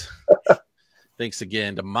 boys. Thanks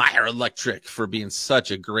again to Meyer Electric for being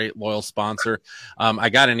such a great, loyal sponsor. I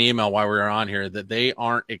got an email while we were on here that they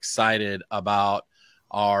aren't excited about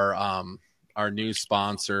our new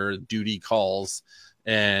sponsor, Duty Calls,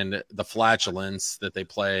 and the flatulence that they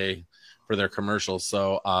play for their commercials.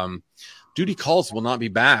 So Duty Calls will not be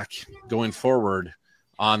back going forward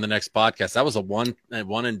on the next podcast. That was a one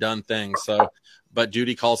and done thing. So, but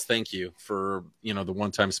Duty Calls, thank you for, the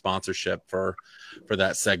one-time sponsorship for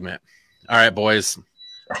that segment. All right, boys,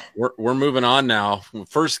 we're moving on now.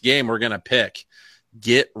 First game we're going to pick.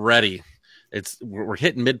 Get ready. We're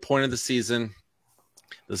hitting midpoint of the season.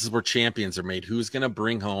 This is where champions are made. Who's going to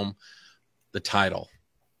bring home the title?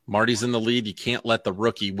 Marty's in the lead. You can't let the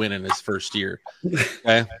rookie win in his first year.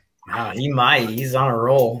 Okay? He might. He's on a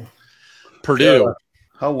roll. Purdue. Yeah.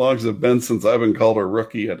 How long has it been since I've been called a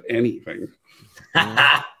rookie at anything?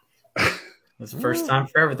 It's the first time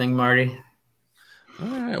for everything, Marty. All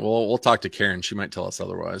right. Well, we'll talk to Karen. She might tell us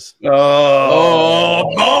otherwise. Oh,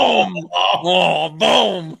 boom! Oh,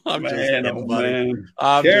 boom! I'm just man, kidding, man.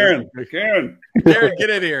 Karen, get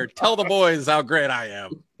in here. Tell the boys how great I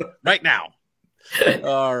am right now.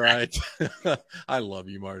 All right. I love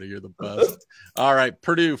you, Marty. You're the best. All right.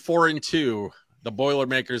 Purdue 4-2. The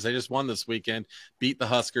Boilermakers, they just won this weekend, beat the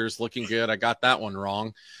Huskers, looking good. I got that one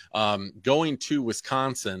wrong. Going to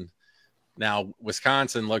Wisconsin. Now,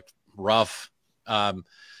 Wisconsin looked rough. Now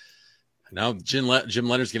Jim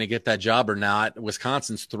Leonard's going to get that job or not.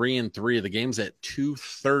 Wisconsin's 3-3. The game's at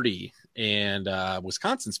 2:30, and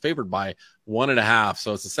Wisconsin's favored by 1.5.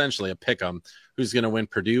 So it's essentially a pick 'em. Who's going to win?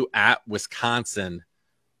 Purdue at Wisconsin.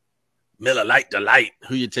 Miller Lite Delight.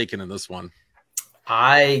 Who you taking in this one?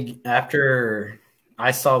 After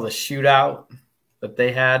I saw the shootout that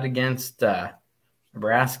they had against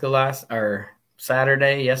Nebraska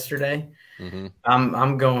yesterday. Mm-hmm.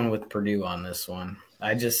 I'm going with Purdue on this one.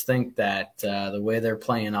 I just think that the way they're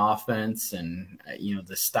playing offense and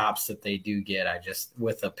the stops that they do get,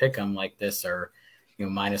 with a pick 'em like this or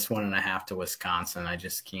minus 1.5 to Wisconsin, I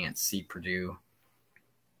just can't see Purdue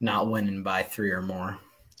not winning by 3 or more.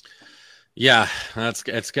 Yeah,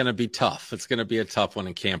 it's going to be tough. It's going to be a tough one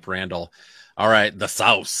in Camp Randall. All right, the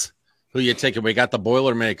South. Who you taking? We got the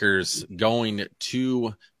Boilermakers going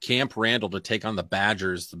to Camp Randall to take on the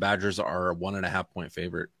Badgers. The Badgers are a 1.5 point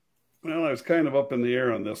favorite. Well, I was kind of up in the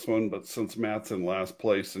air on this one, but since Matt's in last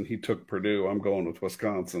place and he took Purdue, I'm going with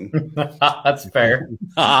Wisconsin. That's fair.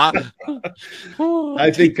 I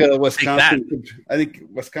think Wisconsin. I think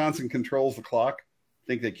Wisconsin controls the clock. I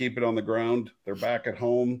think they keep it on the ground. They're back at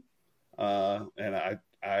home, and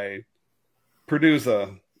Purdue's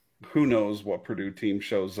who knows what Purdue team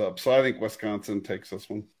shows up. So I think Wisconsin takes this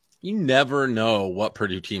one. You never know what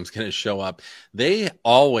Purdue team's going to show up. They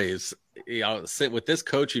always, sit with this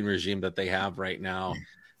coaching regime that they have right now.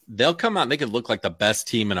 They'll come out and they could look like the best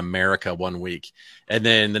team in America one week. And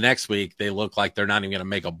then the next week, they look like they're not even going to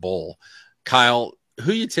make a bowl. Kyle,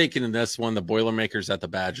 who you taking in this one, the Boilermakers at the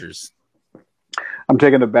Badgers? I'm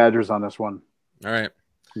taking the Badgers on this one. All right.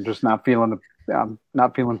 I'm just not feeling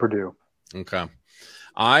Purdue. Okay.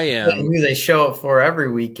 I am. Who they show up for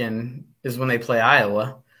every weekend is when they play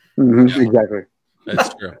Iowa. Mm-hmm. Yeah. Exactly.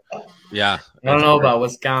 That's true. Yeah. I don't know about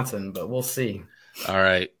Wisconsin, but we'll see. All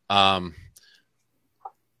right.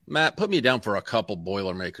 Matt, put me down for a couple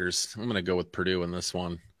Boilermakers. I'm going to go with Purdue in this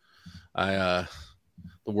one. The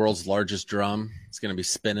world's largest drum. It's going to be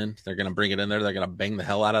spinning. They're going to bring it in there. They're going to bang the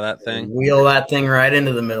hell out of that thing. Wheel that thing right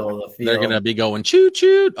into the middle of the field. They're going to be going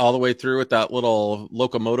choo-choo all the way through with that little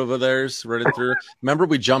locomotive of theirs running through. Remember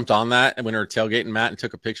we jumped on that when we were tailgating, Matt, and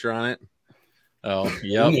took a picture on it? Oh,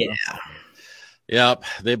 yep. Yeah. Yep.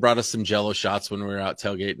 They brought us some Jello shots when we were out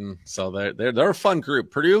tailgating. So they're a fun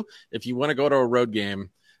group. Purdue, if you want to go to a road game,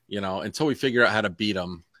 until we figure out how to beat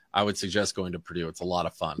them, I would suggest going to Purdue. It's a lot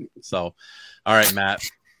of fun. So, all right, Matt.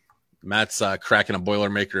 Matt's cracking a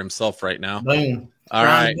Boilermaker himself right now. Boom. All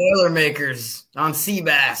right. Boilermakers on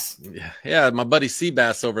Seabass. Yeah, my buddy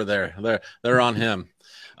Seabass over there. They're on him.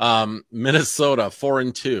 Minnesota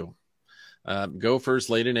 4-2. Gophers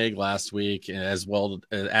laid an egg last week, as well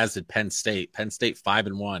as did Penn State. Penn State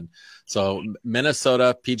 5-1. So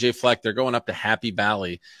Minnesota, PJ Fleck, they're going up to Happy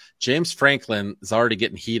Valley. James Franklin is already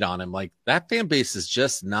getting heat on him. Like, that fan base is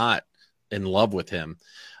just not in love with him.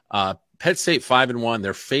 Penn State 5-1.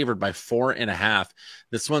 They're favored by 4.5.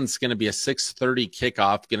 This one's going to be a 6:30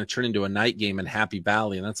 kickoff, going to turn into a night game in Happy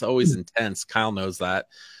Valley, and that's always intense. Kyle knows that.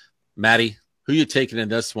 Maddie, who you taking in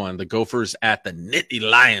this one? The Gophers at the Nittany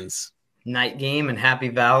Lions. Night game in Happy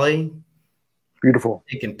Valley. Beautiful.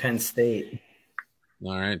 Taking Penn State.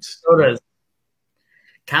 All right. Minnesota's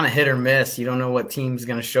kind of hit or miss. You don't know what team's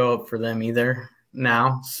going to show up for them either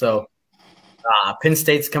now. So Penn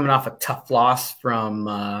State's coming off a tough loss from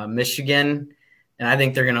Michigan, and I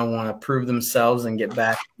think they're going to want to prove themselves and get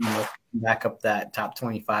back up that top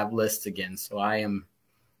 25 list again. So I'm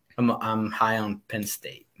high on Penn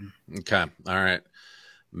State. Okay. All right.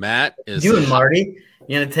 Matt is you and Marty.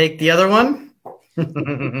 You gonna take the other one?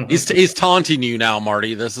 He's taunting you now,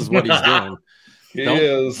 Marty. This is what he's doing.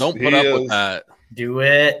 Don't put up with that. Do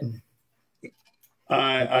it.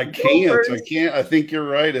 I can't. I think you're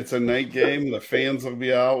right. It's a night game. The fans will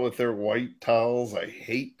be out with their white towels. I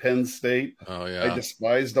hate Penn State. Oh yeah. I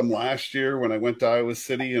despised them last year when I went to Iowa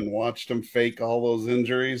City and watched them fake all those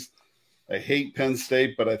injuries. I hate Penn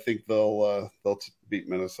State, but I think they'll beat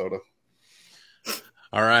Minnesota.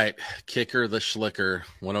 All right, kicker the Schlicker,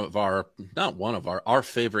 our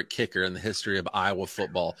favorite kicker in the history of Iowa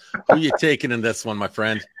football. Who are you taking in this one, my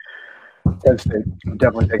friend? Penn State. I'm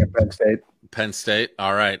definitely taking Penn State. Penn State.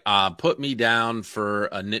 All right. Put me down for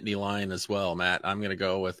a Nittany Lion as well, Matt. I'm going to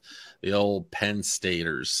go with the old Penn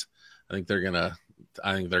Staters. I think they're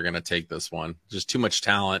gonna take this one. Just too much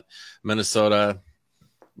talent. Minnesota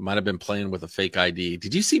might have been playing with a fake ID.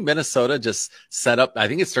 Did you see Minnesota just set up? I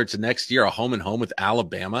think it starts next year, a home and home with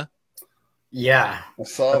Alabama. Yeah, I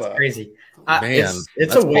saw that. Crazy. Man,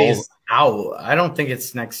 it's a ways out. I don't think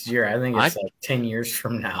it's next year. I think it's like 10 years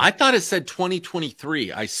from now. I thought it said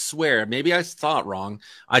 2023. I swear. Maybe I saw it wrong.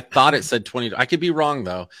 I thought it said 20. I could be wrong,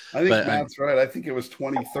 though. I think Matt's right. I think it was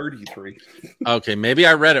 2033. Okay, maybe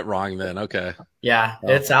I read it wrong then. Okay. Yeah,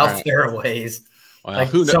 it's out there a ways.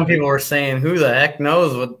 Well, some people were saying, who the heck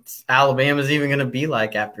knows what Alabama's even going to be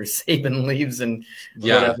like after Saban leaves in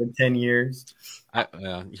 10 years.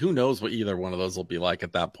 Who knows what either one of those will be like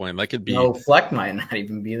at that point? That could be. No, Fleck might not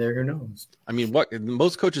even be there. Who knows? I mean,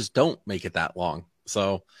 most coaches don't make it that long.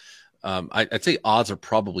 So I'd say odds are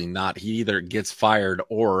probably not. He either gets fired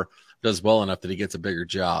or does well enough that he gets a bigger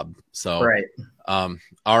job. So, right.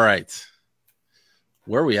 All right.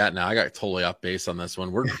 Where are we at now? I got totally off base on this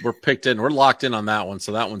one. We're picked in. We're locked in on that one,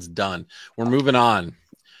 so that one's done. We're moving on.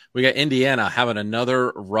 We got Indiana having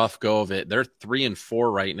another rough go of it. They're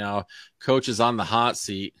 3-4 right now. Coach is on the hot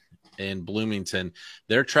seat in Bloomington.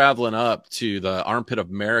 They're traveling up to the armpit of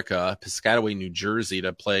America, Piscataway, New Jersey,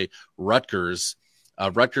 to play Rutgers.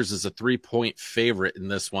 Rutgers is a 3-point favorite in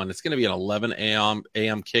this one. It's going to be an 11 a.m.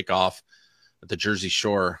 kickoff at the Jersey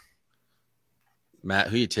Shore. Matt,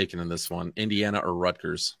 who are you taking in this one, Indiana or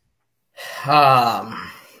Rutgers?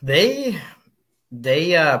 They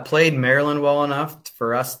played Maryland well enough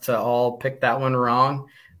for us to all pick that one wrong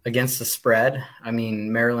against the spread. I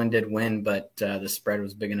mean, Maryland did win, but the spread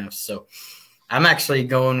was big enough. So I'm actually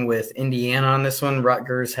going with Indiana on this one.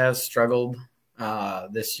 Rutgers has struggled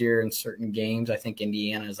this year in certain games. I think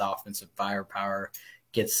Indiana's offensive firepower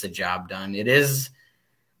gets the job done. It is,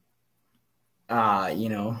 not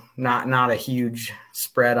a huge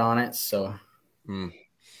spread on it. So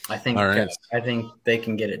I think they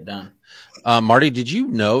can get it done. Marty, did you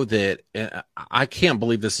know that I can't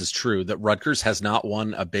believe this is true, that Rutgers has not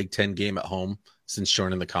won a Big Ten game at home since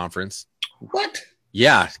joining the conference? What?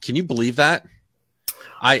 Yeah. Can you believe that?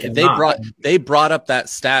 They brought up that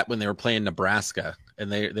stat when they were playing Nebraska,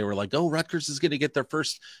 and they were like, oh, Rutgers is going to get their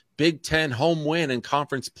first Big Ten home win in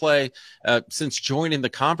conference play since joining the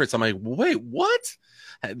conference. I'm like, wait, what?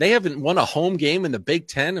 They haven't won a home game in the Big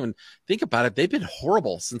Ten. And think about it, they've been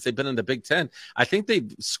horrible since they've been in the Big Ten. I think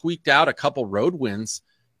they've squeaked out a couple road wins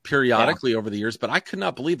periodically over the years, but I could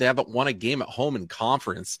not believe they haven't won a game at home in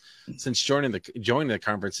conference since joining the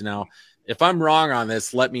conference. Now, if I'm wrong on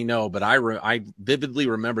this, let me know. But I vividly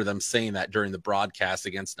remember them saying that during the broadcast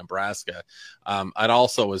against Nebraska. I'd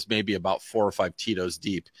also was maybe about 4 or 5 Tito's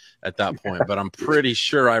deep at that point, but I'm pretty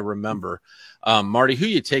sure I remember. Marty, who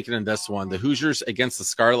you taking in this one? The Hoosiers against the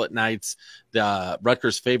Scarlet Knights. The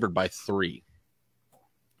Rutgers favored by 3.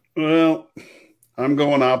 Well, I'm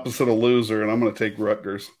going opposite a loser, and I'm going to take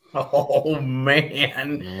Rutgers. Oh,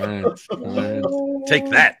 man. All right. Take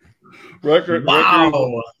that.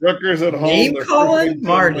 Rutgers at home. Name calling,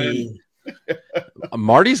 Marty.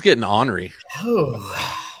 Marty's getting ornery.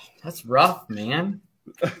 Oh, that's rough, man.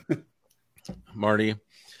 Marty,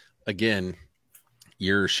 again,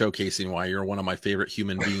 you're showcasing why you're one of my favorite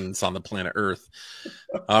human beings on the planet Earth.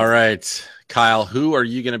 All right, Kyle, who are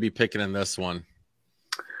you going to be picking in this one?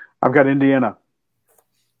 I've got Indiana.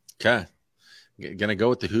 Okay. Going to go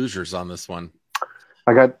with the Hoosiers on this one.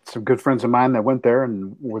 I got some good friends of mine that went there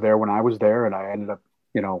and were there when I was there, and I ended up,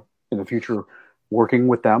 in the future working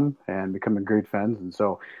with them and becoming great friends. And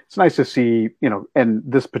so it's nice to see, and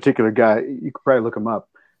this particular guy, you could probably look him up,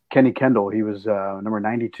 Kenny Kendall. He was number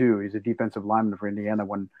 92. He's a defensive lineman for Indiana.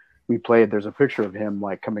 When we played, there's a picture of him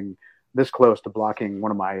like coming this close to blocking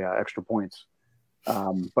one of my extra points.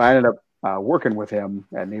 But I ended up working with him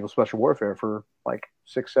at Naval Special Warfare for like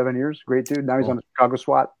 6-7 years. Great dude. Now he's on the Chicago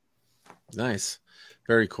SWAT. Nice.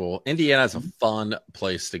 Very cool. Indiana is a fun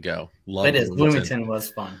place to go. Love it is. Bloomington was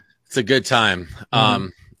fun. It's a good time. All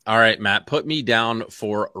right, Matt, put me down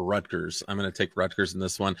for Rutgers. I'm going to take Rutgers in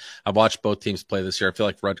this one. I've watched both teams play this year. I feel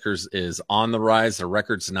like Rutgers is on the rise. The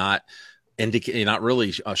record's not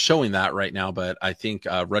really showing that right now, but I think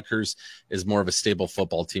Rutgers is more of a stable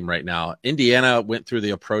football team right now. Indiana went through the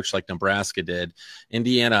approach like Nebraska did.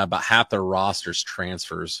 Indiana, about half their rosters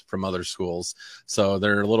transfers from other schools. So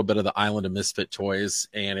they're a little bit of the island of misfit toys,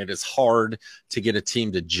 and it is hard to get a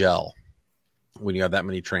team to gel when you have that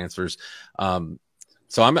many transfers.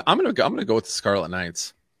 So I'm going to go with the Scarlet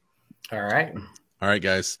Knights. All right,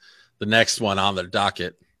 guys. The next one on the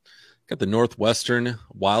docket, got the Northwestern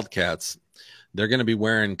Wildcats. They're going to be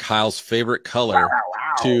wearing Kyle's favorite color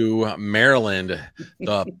to Maryland.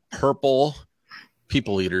 The purple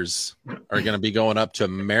people eaters are going to be going up to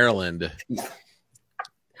Maryland.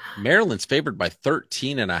 Maryland's favored by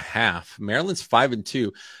 13.5. Maryland's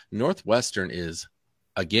 5-2. Northwestern is,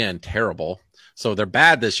 again, terrible. So they're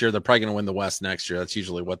bad this year. They're probably going to win the West next year. That's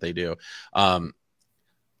usually what they do.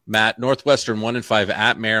 Matt, Northwestern 1-5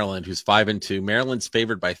 at Maryland, who's 5-2. Maryland's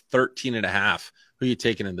favored by 13.5. Who are you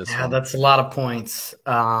taking in this one? Yeah, that's a lot of points. It's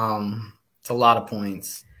a lot of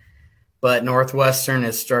points. But Northwestern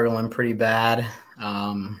is struggling pretty bad.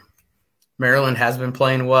 Maryland has been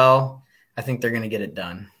playing well. I think they're going to get it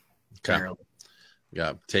done. Okay. Maryland.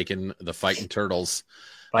 Yeah, taking the Fighting Turtles.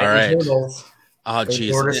 Fighting All right. Turtles. Oh,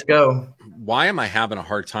 geez. Tortoise go. Why am I having a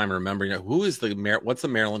hard time remembering it? What's the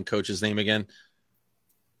Maryland coach's name again?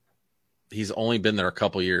 He's only been there a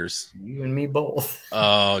couple years. You and me both.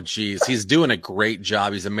 Oh, geez. He's doing a great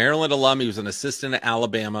job. He's a Maryland alum. He was an assistant at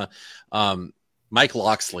Alabama. Mike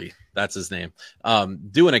Loxley, that's his name.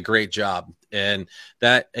 Doing a great job. And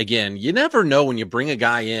that, again, you never know when you bring a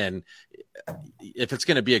guy in if it's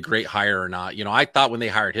going to be a great hire or not. I thought when they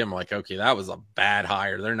hired him, like, okay, that was a bad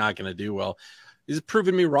hire. They're not going to do well. He's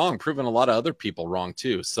proven me wrong, proven a lot of other people wrong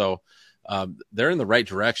too. So they're in the right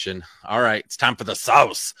direction. All right, it's time for the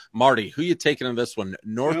sauce. Marty, who you taking in this one?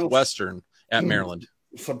 Northwestern at Maryland.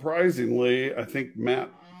 Surprisingly, I think Matt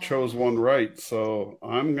chose one right, so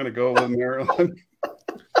I'm going to go with Maryland.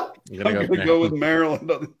 I'm going to go with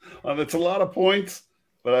Maryland. It's a lot of points,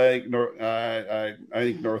 but I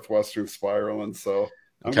think Northwestern's spiraling, so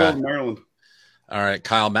I'm going with Maryland. All right,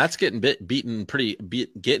 Kyle. Matt's getting beaten up pretty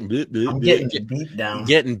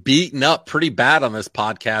bad on this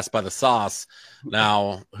podcast by the sauce.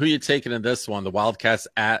 Now, who you taking in this one? The Wildcats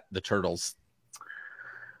at the Turtles.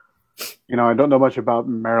 I don't know much about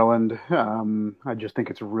Maryland. I just think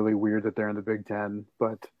it's really weird that they're in the Big Ten,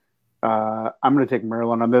 but I'm going to take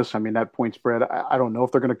Maryland on this. I mean, that point spread, I don't know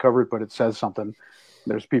if they're going to cover it, but it says something.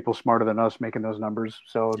 There's people smarter than us making those numbers,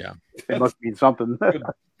 so it must mean something.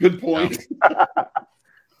 Good point.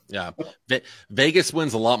 Yeah. Vegas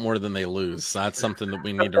wins a lot more than they lose. That's something that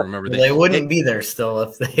we need to remember. They wouldn't be there still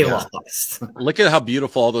if they lost. Look at how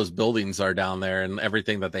beautiful all those buildings are down there and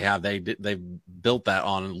everything that they have. They've built that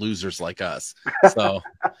on losers like us. So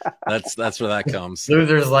that's where that comes.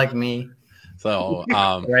 Losers like me. So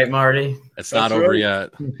right, Marty? It's not over yet.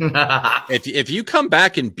 If you come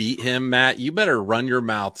back and beat him, Matt, you better run your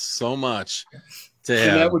mouth so much to him.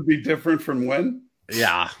 And that would be different from when?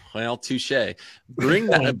 Yeah, well, touche. Bring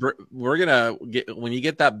that. We're gonna get when you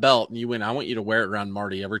get that belt and you win. I want you to wear it around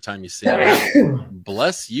Marty every time you see it.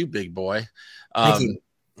 Bless you, big boy. Thank you.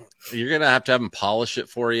 You're gonna have to have him polish it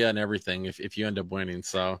for you and everything if you end up winning.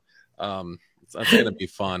 So that's gonna be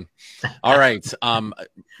fun. All right,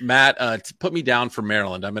 Matt, put me down for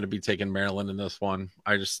Maryland. I'm gonna be taking Maryland in this one.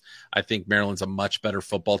 I think Maryland's a much better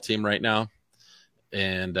football team right now,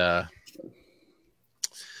 and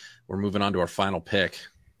we're moving on to our final pick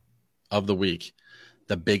of the week.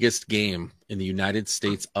 The biggest game in the United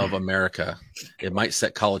States of America. It might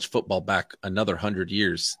set college football back another 100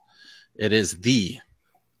 years. It is the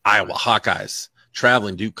Iowa Hawkeyes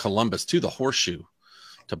traveling to Columbus to the Horseshoe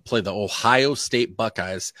to play the Ohio State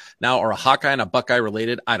Buckeyes. Now, are a Hawkeye and a Buckeye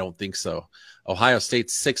related? I don't think so. Ohio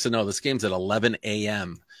State's 6-0. This game's at 11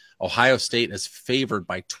 a.m. Ohio State is favored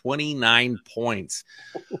by 29 points.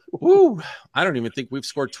 Woo! I don't even think we've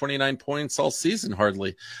scored 29 points all season,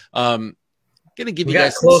 hardly. Gonna give you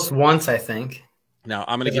guys close once, I think. Now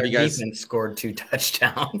I'm gonna give you guys scored 2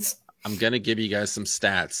 touchdowns. I'm gonna give you guys some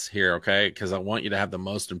stats here, okay? Because I want you to have the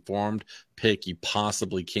most informed pick you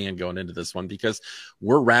possibly can going into this one, because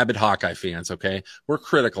we're rabid Hawkeye fans, okay? We're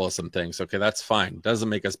critical of some things, okay? That's fine. Doesn't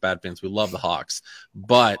make us bad fans. We love the Hawks,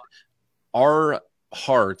 but our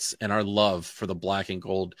hearts and our love for the black and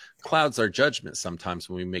gold clouds our judgment sometimes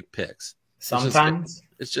when we make picks. Sometimes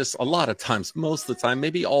it's just a lot of times, most of the time,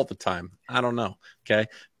 maybe all the time. I don't know. Okay.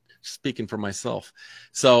 Speaking for myself.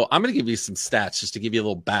 So I'm going to give you some stats just to give you a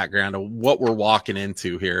little background of what we're walking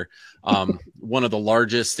into here. One of the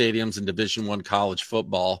largest stadiums in Division I college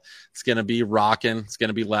football. It's going to be rocking. It's going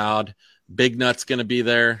to be loud. Big Nut's going to be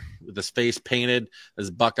there with his face painted, his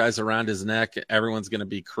Buckeyes around his neck. Everyone's going to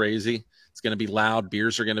be crazy. It's going to be loud.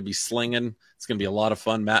 Beers are going to be slinging. It's going to be a lot of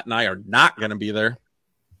fun. Matt and I are not going to be there.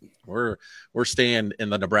 We're staying in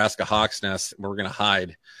the Nebraska Hawks nest. We're going to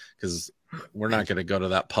hide because we're not going to go to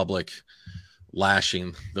that public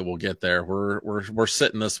lashing that we'll get there. We're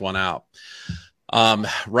sitting this one out.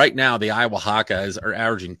 Right now, the Iowa Hawkeyes are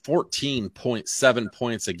averaging 14.7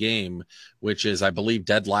 points a game, which is, I believe,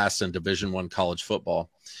 dead last in Division I college football.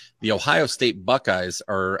 The Ohio State Buckeyes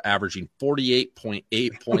are averaging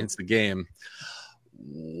 48.8 points a game.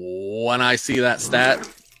 When I see that stat,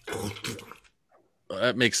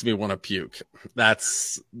 that makes me want to puke.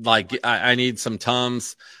 That's like, I need some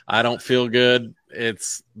Tums. I don't feel good.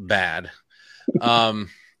 It's bad. Iowa,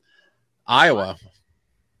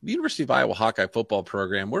 the University of Iowa Hawkeye football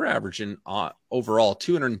program, we're averaging overall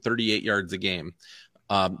 238 yards a game.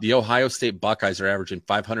 The Ohio State Buckeyes are averaging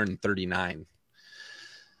 539.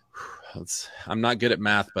 I'm not good at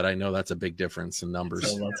math, but I know that's a big difference in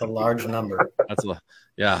numbers. So that's a large number.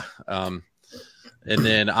 Yeah. And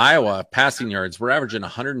then Iowa passing yards, we're averaging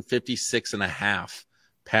 156.5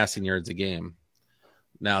 passing yards a game.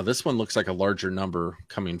 Now, this one looks like a larger number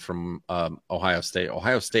coming from Ohio State.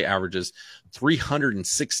 Ohio State averages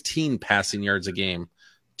 316 passing yards a game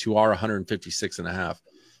to our 156.5.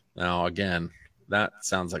 Now, again, that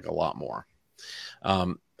sounds like a lot more.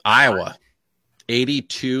 Iowa,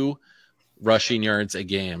 82 rushing yards a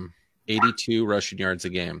game. 82 rushing yards a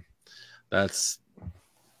game.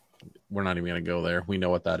 We're not even going to go there. We know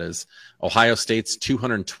what that is. Ohio State's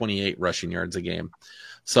 228 rushing yards a game.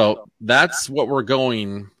 So that's what we're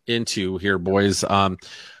going into here, boys. Who are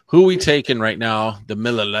we taking right now? The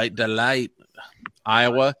Miller Lite Delight.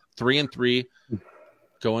 Iowa, 3-3,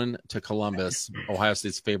 going to Columbus. Ohio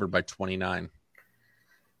State's favored by 29.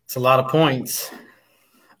 It's a lot of points.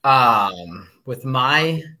 With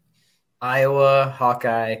my Iowa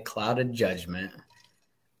Hawkeye clouded judgment,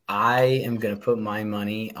 I am going to put my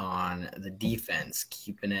money on the defense,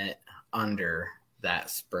 keeping it under that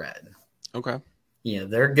spread. Okay. Yeah,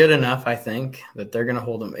 they're good enough, I think, that they're going to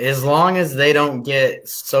hold them. As long as they don't get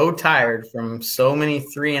so tired from so many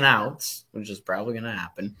 3-and-outs, which is probably going to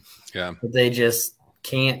happen. Yeah. But they just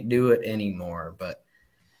can't do it anymore. But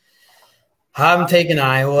I'm taking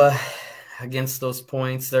Iowa. against those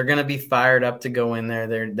points. They're going to be fired up to go in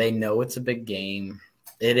there. They know it's a big game.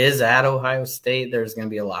 It is at Ohio State. There's going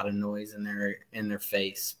to be a lot of noise in their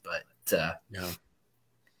face, but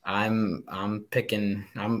I'm putting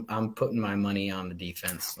my money on the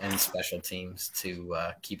defense and special teams to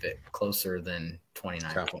keep it closer than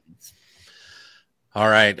 29 points. All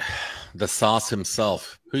right, the Sauce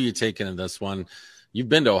himself. Who are you taking in this one? You've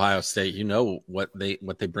been to Ohio State. You know what they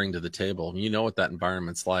bring to the table. You know what that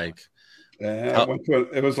environment's like. Yeah,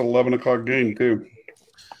 it was an 11 o'clock game too.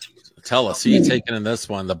 Tell us, who are you taking in this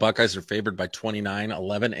one? The Buckeyes are favored by 29,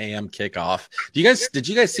 11 a.m. kickoff. Did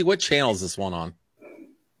you guys see what channel is this one on?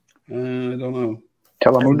 I don't know.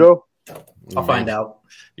 Telemundo? I'll find out.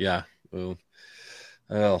 Yeah. Ooh.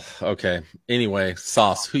 Oh, okay. Anyway,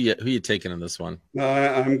 Sauce, who you taking in this one?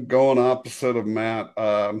 I'm going opposite of Matt.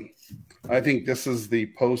 I think this is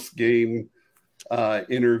the post-game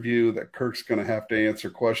interview that Kirk's going to have to answer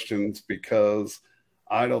questions because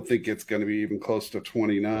I don't think it's going to be even close to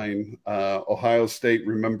 29. Ohio State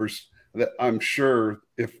remembers that. I'm sure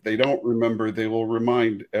if they don't remember, they will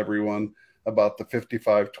remind everyone about the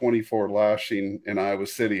 55-24 lashing in Iowa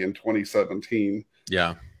City in 2017.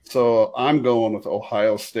 Yeah. So I'm going with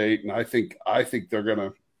Ohio State, and I think they're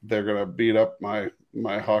gonna beat up my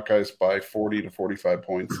Hawkeyes by 40 to 45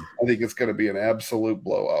 points. I think it's going to be an absolute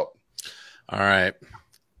blowout. All right,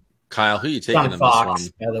 Kyle, who are you taking in Fox,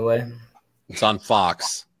 this one? By the way, it's on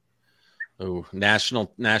Fox. Oh,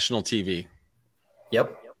 national TV.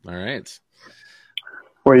 Yep. All right.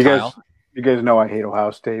 Well, you Kyle? You guys know I hate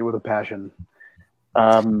Ohio State with a passion.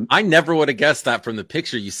 I never would have guessed that from the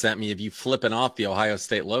picture you sent me of you flipping off the Ohio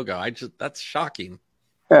State logo. That's shocking.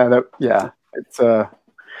 Yeah, it's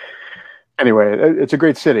anyway, it's a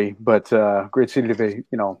great city, but great city to be,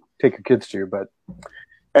 take your kids to. But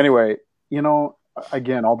anyway,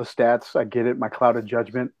 again, all the stats, I get it. My clouded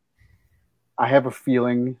judgment. I have a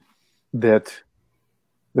feeling that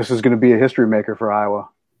this is going to be a history maker for Iowa.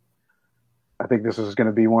 I think this is going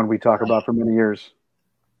to be one we talk about for many years.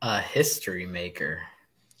 A history maker.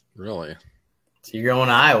 Really? So you're going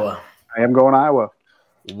to Iowa. I am going Iowa.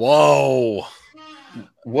 Whoa.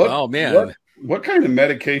 What? Oh, man. What kind of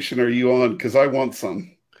medication are you on? Because I want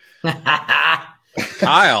some.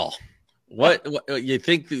 Kyle, what you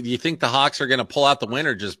think? You think the Hawks are going to pull out the win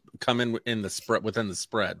or just come in the spread within the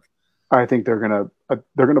spread? I think they're gonna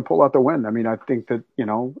pull out the win. I mean, I think that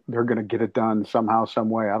they're gonna get it done somehow, some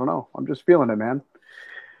way. I don't know. I'm just feeling it, man.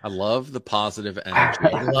 I love the positive energy.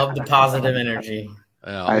 I love the positive energy.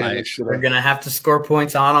 We're going to have to score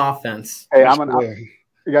points on offense. Hey, I'm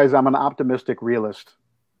an optimistic realist.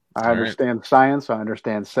 I understand science. I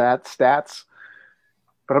understand stats.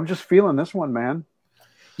 But I'm just feeling this one, man.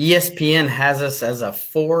 ESPN has us as a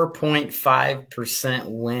 4.5%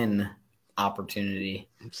 win opportunity.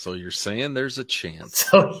 So you're saying there's a chance.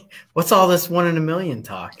 So what's all this 1 in a million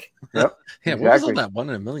talk? Yep. Yeah, exactly. what was all that 1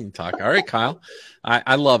 in a million talk? All right, Kyle.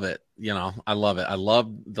 I love it. I love it. I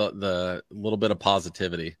love the little bit of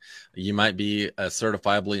positivity. You might be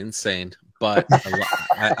certifiably insane, but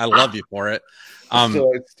I love you for it.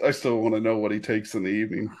 I still want to know what he takes in the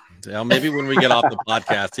evening. Maybe when we get off the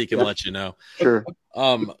podcast, he can let you know. Sure.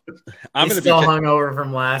 I'm going to be hungover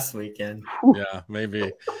from last weekend. Yeah, maybe.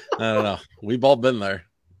 I don't know. We've all been there.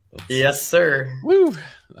 Yes, sir. Woo.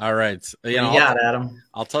 All right. You got Adam.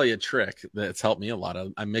 I'll tell you a trick that's helped me a lot.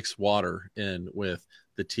 I mix water in with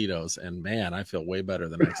the Tito's, and man, I feel way better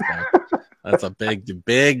the next day. That's a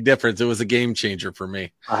big difference. It was a game changer for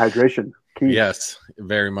me. Hydration. Key. Yes,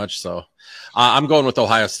 very much so. I'm going with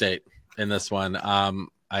Ohio State in this one.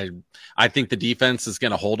 I think the defense is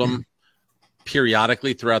going to hold them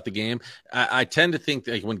periodically throughout the game. I tend to think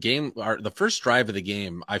that when the first drive of the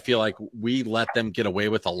game, I feel like we let them get away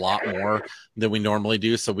with a lot more than we normally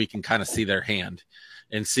do, so we can kind of see their hand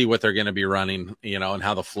and see what they're going to be running, and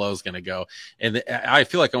how the flow is going to go. And I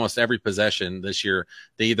feel like almost every possession this year,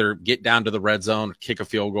 they either get down to the red zone, kick a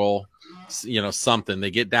field goal, something.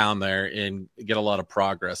 They get down there and get a lot of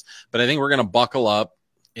progress. But I think we're going to buckle up.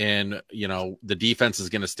 And, the defense is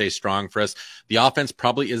going to stay strong for us. The offense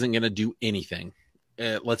probably isn't going to do anything.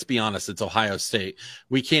 Let's be honest. It's Ohio State.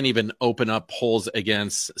 We can't even open up holes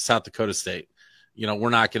against South Dakota State. We're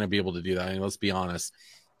not going to be able to do that. I mean, let's be honest.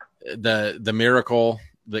 The miracle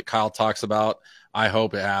that Kyle talks about, I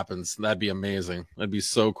hope it happens. That'd be amazing. That'd be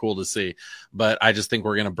so cool to see. But I just think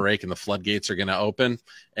we're going to break and the floodgates are going to open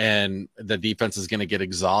and the defense is going to get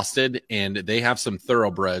exhausted. And they have some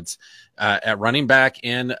thoroughbreds at running back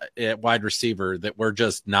and at wide receiver that we're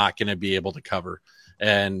just not going to be able to cover.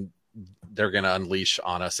 And they're going to unleash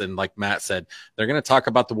on us. And like Matt said, they're going to talk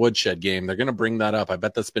about the woodshed game. They're going to bring that up. I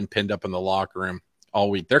bet that's been pinned up in the locker room. all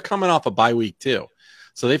week. They're coming off a bye week too.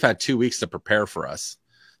 So they've had 2 weeks to prepare for us.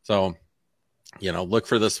 So, look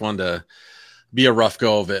for this one to be a rough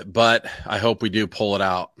go of it, but I hope we do pull it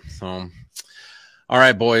out. So, all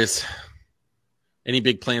right, boys. Any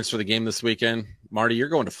big plans for the game this weekend? Marty, you're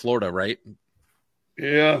going to Florida, right?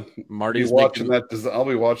 Yeah. Marty's I'll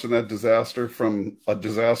be watching that disaster from a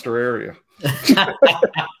disaster area.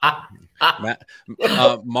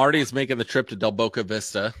 Marty's making the trip to Del Boca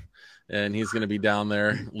Vista, and he's going to be down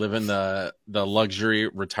there living the luxury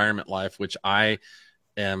retirement life, which I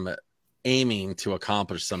am aiming to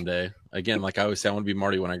accomplish someday. Again, like I always say, I want to be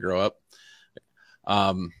Marty when I grow up.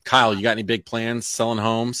 Kyle, you got any big plans? Selling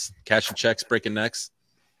homes, cashing checks, breaking necks?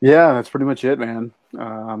 Yeah, that's pretty much it, man.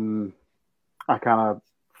 I kind of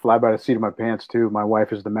fly by the seat of my pants too. My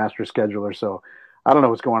wife is the master scheduler, so I don't know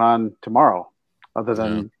what's going on tomorrow, other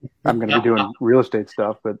than I'm going to be doing real estate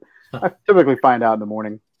stuff. But I typically find out in the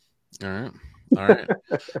morning. All right.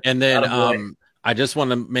 And then I just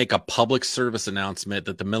want to make a public service announcement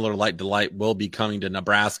that the Miller Lite Delight will be coming to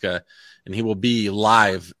Nebraska, and he will be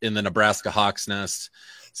live in the Nebraska Hawks Nest.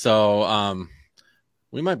 So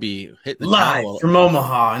we might be hitting the live from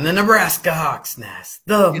Omaha in the Nebraska Hawks Nest,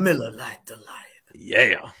 the Miller Lite Delight.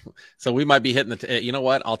 Yeah. So we might be hitting you know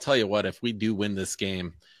what? I'll tell you what, if we do win this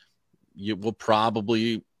game, we'll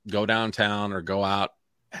probably go downtown or go out,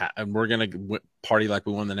 and we're going to party like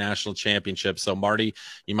we won the national championship. So, Marty,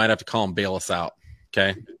 you might have to call him bail us out.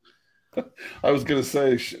 Okay. I was going to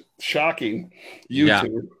say, shocking. You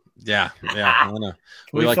two. Yeah. Can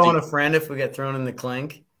we phone a friend if we get thrown in the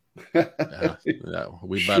clink? We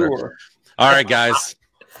better. Sure. All right, guys.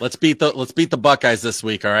 Let's beat the Buckeyes this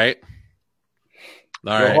week. All right.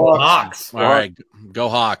 All right. Go Hawks. All right. Go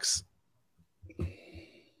Hawks.